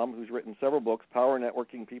DonnaFisher.com, who's written several books, Power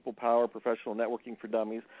Networking, People Power, Professional Networking for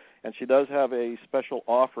Dummies, and she does have a special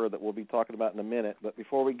offer that we'll be talking about in a minute. But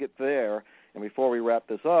before we get there and before we wrap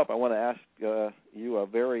this up, I want to ask you a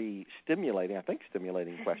very stimulating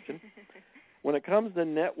question. When it comes to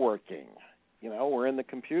networking, we're in the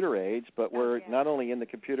computer age, but we're not only in the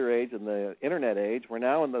computer age and the Internet age, we're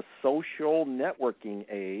now in the social networking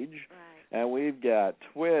age. Right. And we've got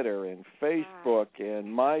Twitter and Facebook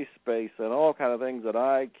and MySpace and all kind of things that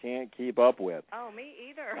I can't keep up with. Oh, me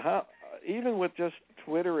either. Even with just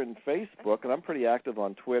Twitter and Facebook, and I'm pretty active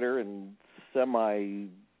on Twitter and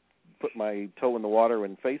put my toe in the water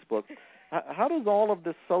in Facebook, how does all of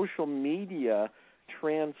this social media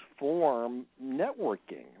transform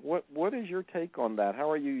networking? What is your take on that? How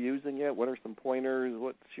are you using it? What are some pointers?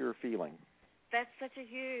 What's your feeling? That's such a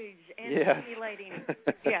huge and stimulating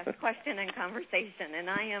question and conversation. And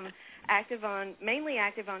I am mainly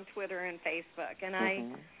active on Twitter and Facebook.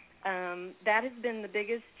 And that has been the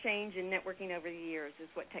biggest change in networking over the years is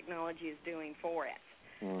what technology is doing for it.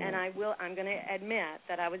 And I'm going to admit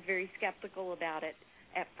that I was very skeptical about it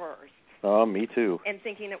at first. Oh, me too. And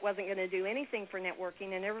thinking it wasn't going to do anything for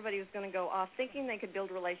networking, and everybody was going to go off thinking they could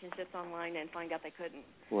build relationships online and find out they couldn't.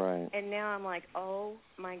 Right. And now I'm like, oh,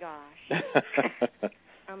 my gosh.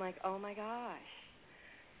 I'm like, oh, my gosh.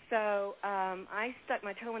 So I stuck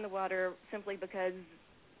my toe in the water simply because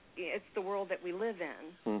it's the world that we live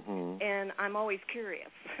in, and I'm always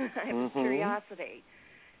curious. I have curiosity.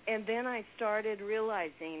 And then I started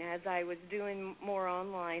realizing as I was doing more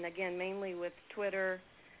online, again, mainly with Twitter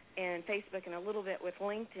and Facebook and a little bit with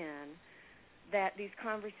LinkedIn, that these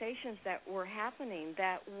conversations that were happening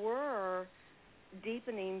that were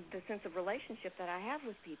deepening the sense of relationship that I have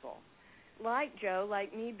with people. Like, Joe,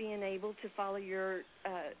 like me being able to follow your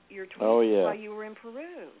tweets while you were in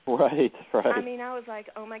Peru. Right. I mean, I was like,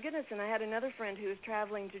 oh, my goodness. And I had another friend who was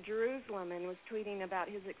traveling to Jerusalem and was tweeting about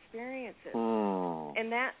his experiences.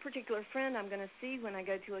 And that particular friend I'm going to see when I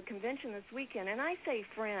go to a convention this weekend. And I say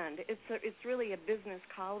friend. It's really a business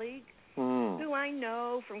colleague who I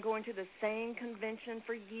know from going to the same convention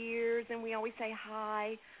for years, and we always say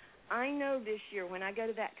hi. I know this year when I go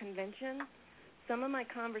to that convention, some of my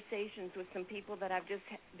conversations with some people that I've just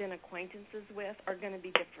been acquaintances with are going to be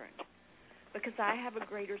different because I have a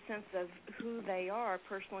greater sense of who they are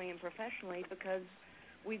personally and professionally because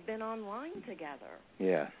we've been online together.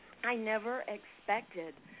 Yeah. I never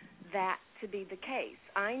expected that to be the case.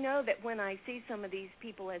 I know that when I see some of these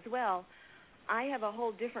people as well, I have a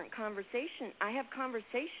whole different conversation. I have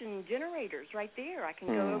conversation generators right there. I can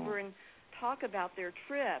go over and talk about their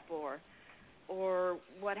trip or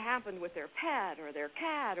what happened with their pet or their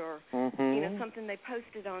cat or something they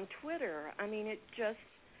posted on Twitter. I mean,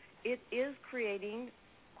 it is creating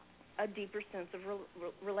a deeper sense of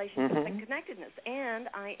relationship and connectedness. And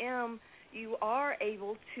you are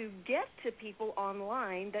able to get to people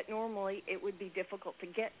online that normally it would be difficult to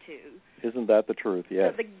get to. Isn't that the truth?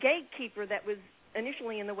 Yes. So the gatekeeper that was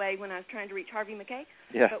initially in the way when I was trying to reach Harvey McKay,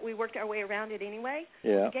 but we worked our way around it anyway.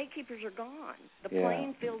 The gatekeepers are gone. The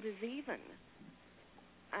playing field is even.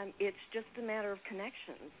 It's just a matter of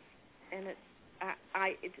connections, and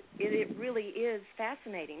it really is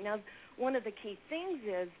fascinating. Now, one of the key things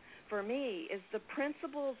for me is the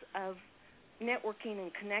principles of networking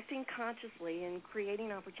and connecting consciously and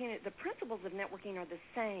creating opportunity. The principles of networking are the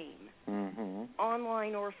same,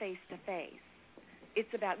 online or face-to-face.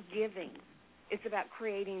 it's about giving. It's about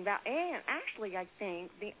creating value. And actually, I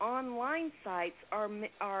think the online sites are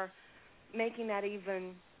making that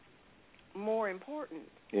even more important.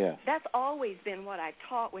 Yes. That's always been what I've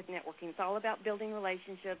taught with networking. It's all about building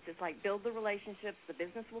relationships. It's like build the relationships, the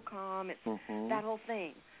business will come. It's that whole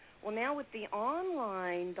thing. Well, now with the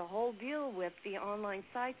online, the whole deal with the online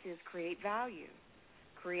sites is create value.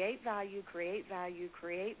 Create value, create value,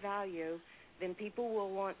 create value. Then people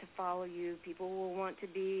will want to follow you. People will want to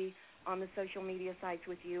be on the social media sites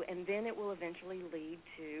with you, and then it will eventually lead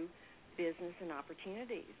to business and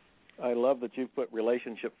opportunities. I love that you've put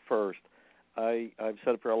relationship first. I've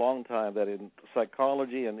said for a long time that in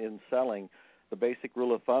psychology and in selling, the basic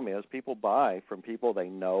rule of thumb is people buy from people they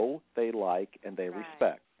know, they like, and they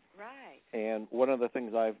respect. Right. And one of the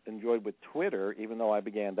things I've enjoyed with Twitter, even though I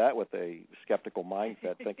began that with a skeptical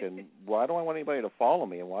mindset, thinking, why do I want anybody to follow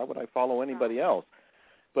me, and why would I follow anybody else?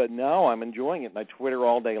 But now I'm enjoying it, and I Twitter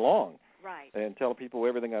all day long. Right. And tell people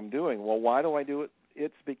everything I'm doing. Well, why do I do it?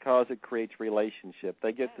 It's because it creates relationship.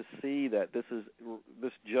 They get to see that this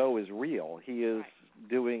Joe is real. He is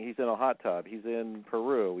he's in a hot tub. He's in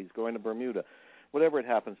Peru. He's going to Bermuda, whatever it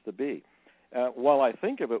happens to be. While I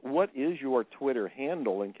think of it, what is your Twitter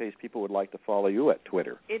handle in case people would like to follow you at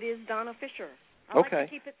Twitter? It is Donna Fisher. I like to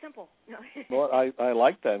keep it simple. Well, I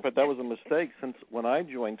like that. But that was a mistake since when I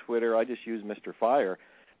joined Twitter, I just used Mr. Fire,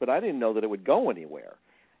 but I didn't know that it would go anywhere.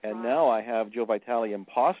 And now I have Joe Vitale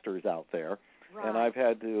imposters out there, and I've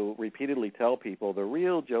had to repeatedly tell people the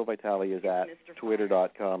real Joe Vitale is at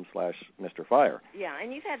twitter.com/Mr. Fire. Yeah,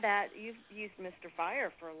 and you've used Mr.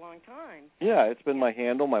 Fire for a long time. Yeah, it's been my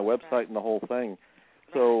handle, my website, and the whole thing.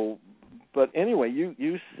 So, but anyway,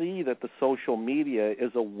 you see that the social media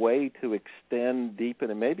is a way to extend, deepen,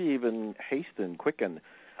 and maybe even hasten, quicken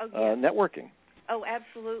networking. Oh,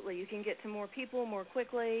 absolutely. You can get to more people more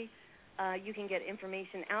quickly. You can get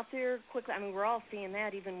information out there quickly. I mean, we're all seeing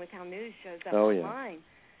that even with how news shows up online.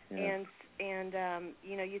 Yeah. And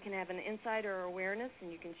you can have an insider awareness,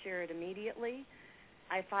 and you can share it immediately.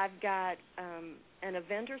 If I've got an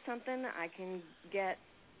event or something, I can get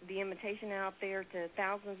the invitation out there to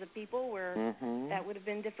thousands of people where that would have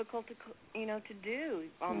been difficult to do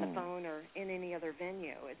on the phone or in any other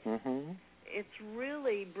venue. It's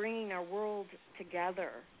really bringing our world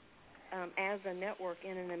together as a network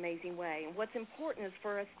in an amazing way. And what's important is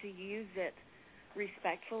for us to use it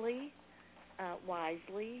respectfully,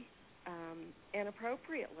 wisely, and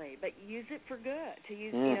appropriately, but use it for good, to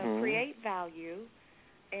use, create value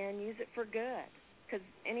and use it for good, because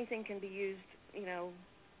anything can be used,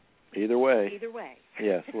 either way. Either way.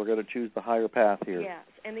 Yes, we're going to choose the higher path here. Yes,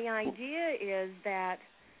 and the idea is that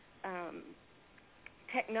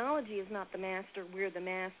technology is not the master, we're the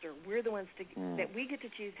master. We're the ones that we get to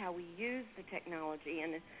choose how we use the technology.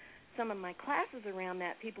 And some of my classes around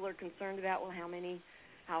that, people are concerned about, well, how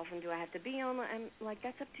often do I have to be on? I'm like,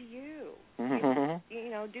 that's up to you.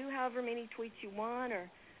 Do however many tweets you want or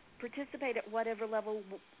participate at whatever level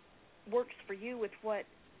works for you with what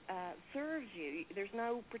serves you. There's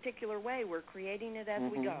no particular way. We're creating it as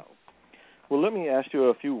we go. Well, let me ask you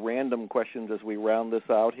a few random questions as we round this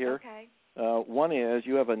out here. Okay. One is,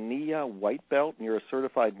 you have a NIA white belt, and you're a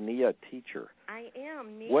certified NIA teacher. I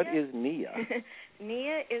am. NIA. What is NIA?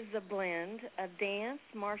 NIA is a blend of dance,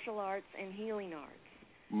 martial arts, and healing arts.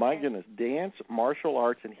 My goodness, dance, martial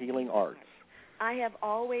arts, and healing arts. I have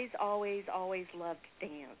always, always, always loved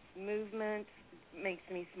dance. Movement makes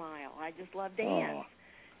me smile. I just love dance. Oh.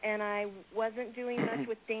 And I wasn't doing much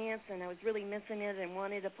with dance, and I was really missing it and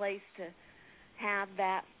wanted a place to have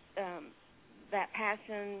that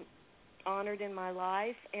passion honored in my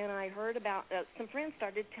life. And I heard about some friends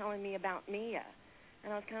started telling me about Nia,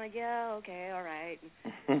 and I was kind of okay, all right.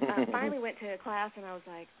 I finally went to a class, and I was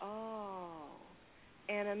like,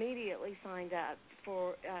 and immediately signed up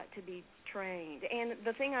for to be trained. And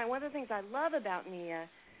one of the things I love about Nia,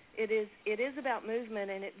 it is about movement,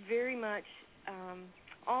 and it very much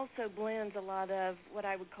also blends a lot of what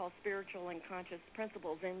I would call spiritual and conscious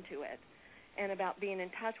principles into it, and about being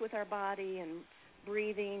in touch with our body and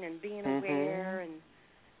breathing and being aware and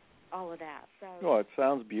all of that. So, it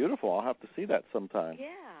sounds beautiful. I'll have to see that sometime.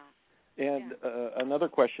 Yeah. And another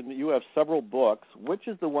question, you have several books. Which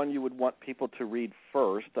is the one you would want people to read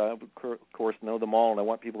first? I, of course, know them all, and I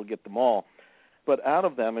want people to get them all. But out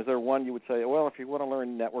of them, is there one you would say, well, if you want to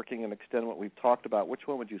learn networking and extend what we've talked about, which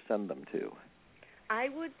one would you send them to? I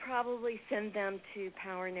would probably send them to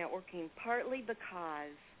Power Networking, partly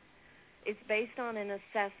because it's based on an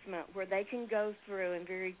assessment where they can go through and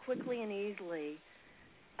very quickly and easily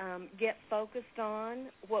get focused on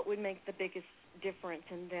what would make the biggest difference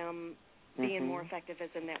in them being more effective as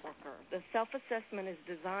a networker. The self-assessment is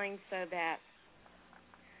designed so that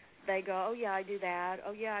they go, oh, yeah, I do that.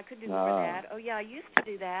 Oh, yeah, I could do more of that. Oh, yeah, I used to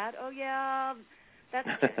do that. Oh, yeah, that's,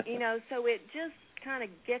 so it just kind of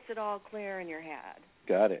gets it all clear in your head.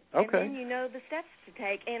 Got it. Okay. And then you know the steps to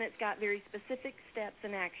take, and it's got very specific steps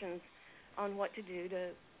and actions on what to do to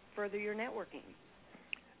further your networking.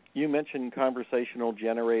 You mentioned conversational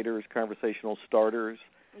generators, conversational starters.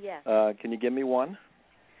 Yes. Can you give me one?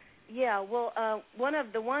 Yeah. Well, one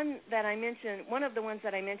of the ones that I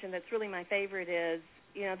mentioned that's really my favorite is,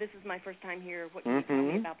 this is my first time here. What can you tell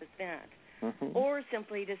me about this event? Or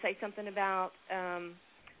simply to say something about,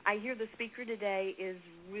 I hear the speaker today is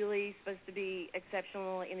really supposed to be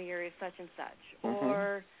exceptional in the area of such and such.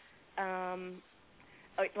 Or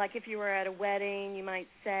like if you were at a wedding, you might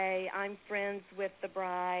say, I'm friends with the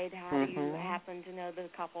bride. How do you happen to know the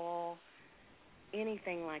couple?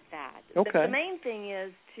 Anything like that. Okay. The main thing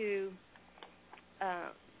is to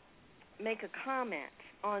make a comment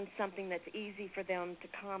on something that's easy for them to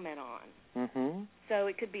comment on. So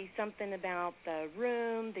it could be something about the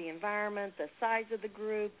room, the environment, the size of the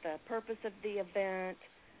group, the purpose of the event,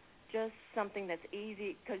 just something that's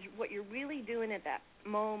easy, because what you're really doing at that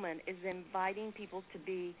moment is inviting people to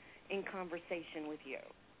be in conversation with you.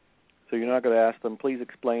 So you're not going to ask them, please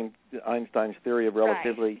explain Einstein's theory of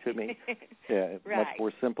relativity to me. Yeah, much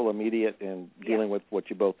more simple, immediate, and dealing with what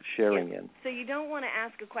you're both sharing in. So you don't want to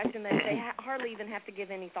ask a question that they hardly even have to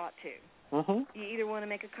give any thought to. You either want to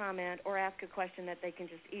make a comment or ask a question that they can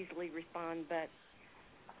just easily respond, but,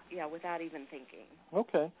 without even thinking.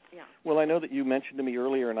 Okay. Yeah. Well, I know that you mentioned to me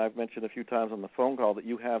earlier, and I've mentioned a few times on the phone call, that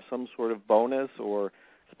you have some sort of bonus or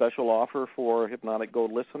special offer for Hypnotic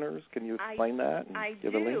Gold listeners. Can you explain that? I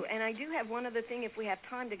do, and I do have one other thing, if we have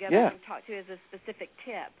time together, I want to talk to you as a specific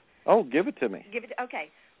tip. Oh, give it to me. Okay.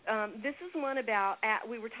 This is one about,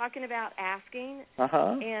 we were talking about asking,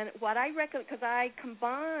 and what I recommend, because I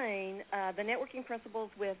combine the networking principles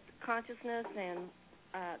with consciousness and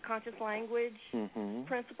conscious language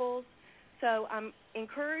principles. So I'm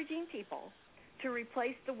encouraging people to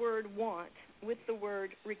replace the word want with the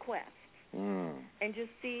word request and just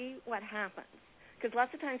see what happens. Because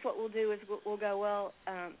lots of times what we'll do is we'll go, well,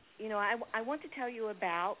 I want to tell you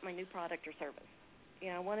about my new product or service.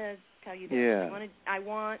 I want to tell you this. I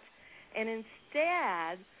want, and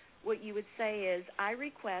instead what you would say is, I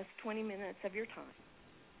request 20 minutes of your time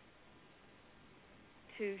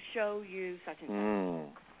to show you such and such.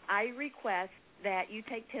 I request that you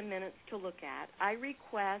take 10 minutes to look at. I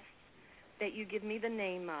request that you give me the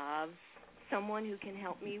name of someone who can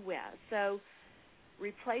help me with. So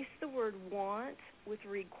replace the word want with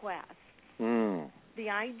request. The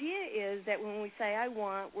idea is that when we say I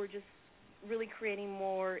want, we're just really creating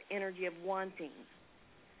more energy of wanting.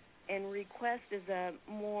 And request is a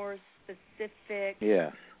more specific,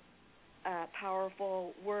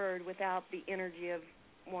 powerful word without the energy of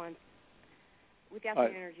want. Without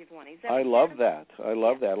the energy of wanting. I love that. I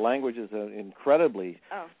love that. Language is incredibly...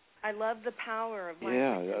 Oh, I love the power of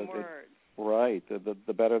language and words. Right.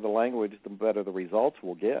 The better the language, the better the results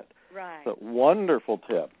we'll get. Right. So, wonderful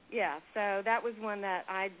tip. Yeah, so that was one that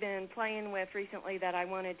I'd been playing with recently that I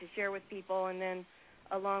wanted to share with people, and then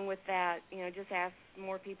along with that, just ask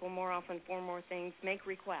more people more often for more things. Make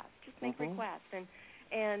requests. Just make requests,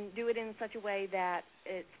 and do it in such a way that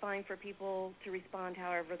it's fine for people to respond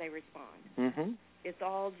however they respond. It's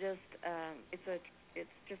all just it's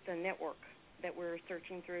just a network that we're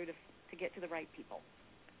searching through to get to the right people.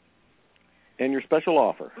 And your special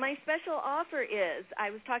offer? My special offer is,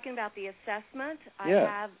 I was talking about the assessment. I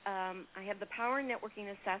have the Power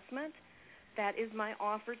Networking Assessment. That is my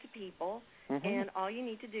offer to people. And all you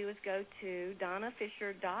need to do is go to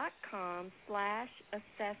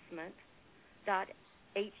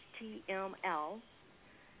donnafisher.com/assessment.html,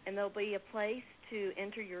 and there'll be a place to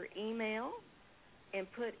enter your email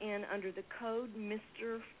and put in under the code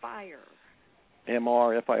Mr. Fire.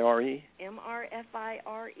 M-R-F-I-R-E?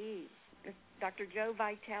 M-R-F-I-R-E. It's Dr. Joe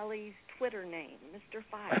Vitale's Twitter name, Mr.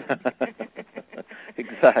 Fire.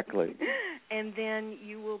 Exactly. And then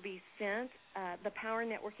you will be sent the Power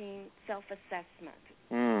Networking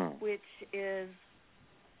Self-Assessment, which is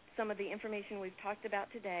some of the information we've talked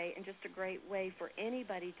about today, and just a great way for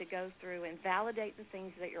anybody to go through and validate the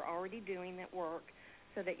things that you're already doing that work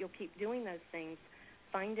so that you'll keep doing those things,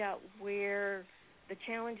 find out where the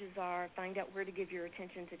challenges are, find out where to give your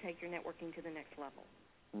attention to take your networking to the next level.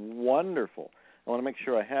 Wonderful. I want to make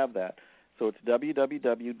sure I have that. So it's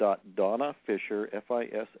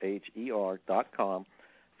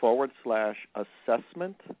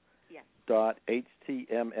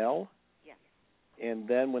www.donnafisher.com/assessment.html. Yes. and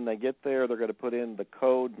then when they get there, they're going to put in the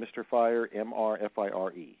code Mr. Fire,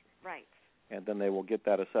 MRFIRE. Right. And then they will get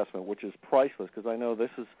that assessment, which is priceless, because I know this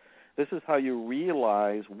is how you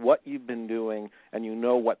realize what you've been doing and you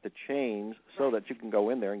know what to change so that you can go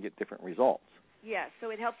in there and get different results. Yes, so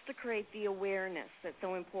it helps to create the awareness that's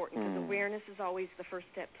so important, because awareness is always the first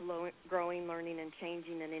step to growing, learning, and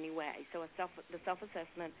changing in any way. So the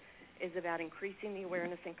self-assessment is about increasing the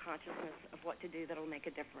awareness and consciousness of what to do that will make a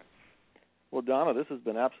difference. Well, Donna, this has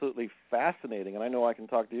been absolutely fascinating, and I know I can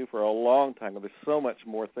talk to you for a long time. There's so much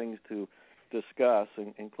more things to discuss,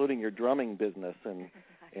 including your drumming business, and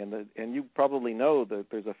you probably know that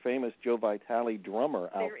there's a famous Joe Vitale drummer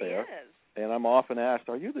out there. There is. And I'm often asked,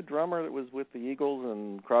 are you the drummer that was with the Eagles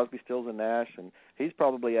and Crosby, Stills, and Nash? And he's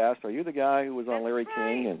probably asked, are you the guy who was on Larry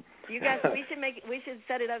King? And you guys, we should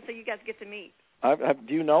set it up so you guys get to meet.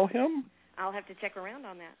 Do you know him? I'll have to check around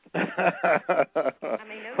on that. I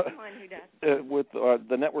may know someone who does. With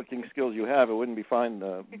the networking skills you have, it wouldn't be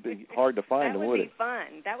hard to find him, would it?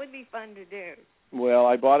 That would be fun to do. Well,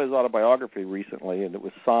 I bought his autobiography recently, and it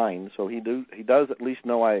was signed, so he does at least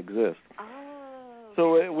know I exist. Oh.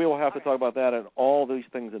 So we will have to talk about that and all these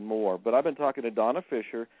things and more. But I've been talking to Donna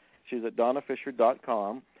Fisher. She's at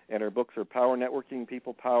donnafisher.com, and her books are Power Networking,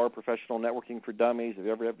 People Power, Professional Networking for Dummies. If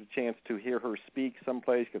you ever have the chance to hear her speak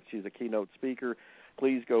someplace, because she's a keynote speaker,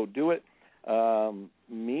 please go do it.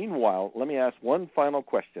 Meanwhile, let me ask one final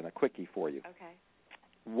question, a quickie for you. Okay.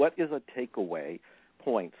 What is a takeaway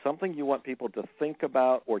point, something you want people to think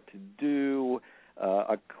about or to do,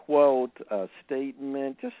 a quote, a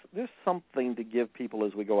statement, just something to give people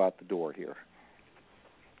as we go out the door here?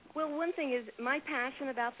 Well, one thing is, my passion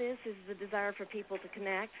about this is the desire for people to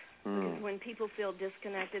connect, because when people feel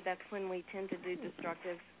disconnected, that's when we tend to do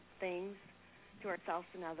destructive things to ourselves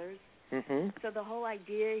and others. Mm-hmm. So the whole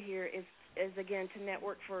idea here is again, to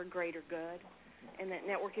network for a greater good, and that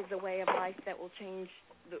network is a way of life that will change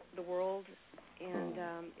the world, and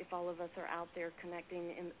if all of us are out there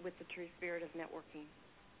connecting with the true spirit of networking.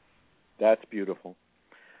 That's beautiful.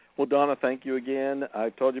 Well, Donna, thank you again.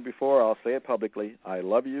 I've told you before, I'll say it publicly. I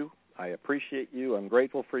love you. I appreciate you. I'm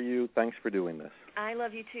grateful for you. Thanks for doing this. I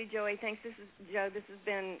love you too, Joey. Thanks. Joe. This has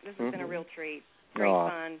been a real treat. Great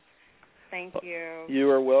fun. Thank you. You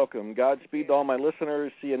are welcome. Godspeed to all my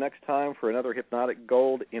listeners. See you next time for another Hypnotic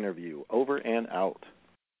Gold interview. Over and out.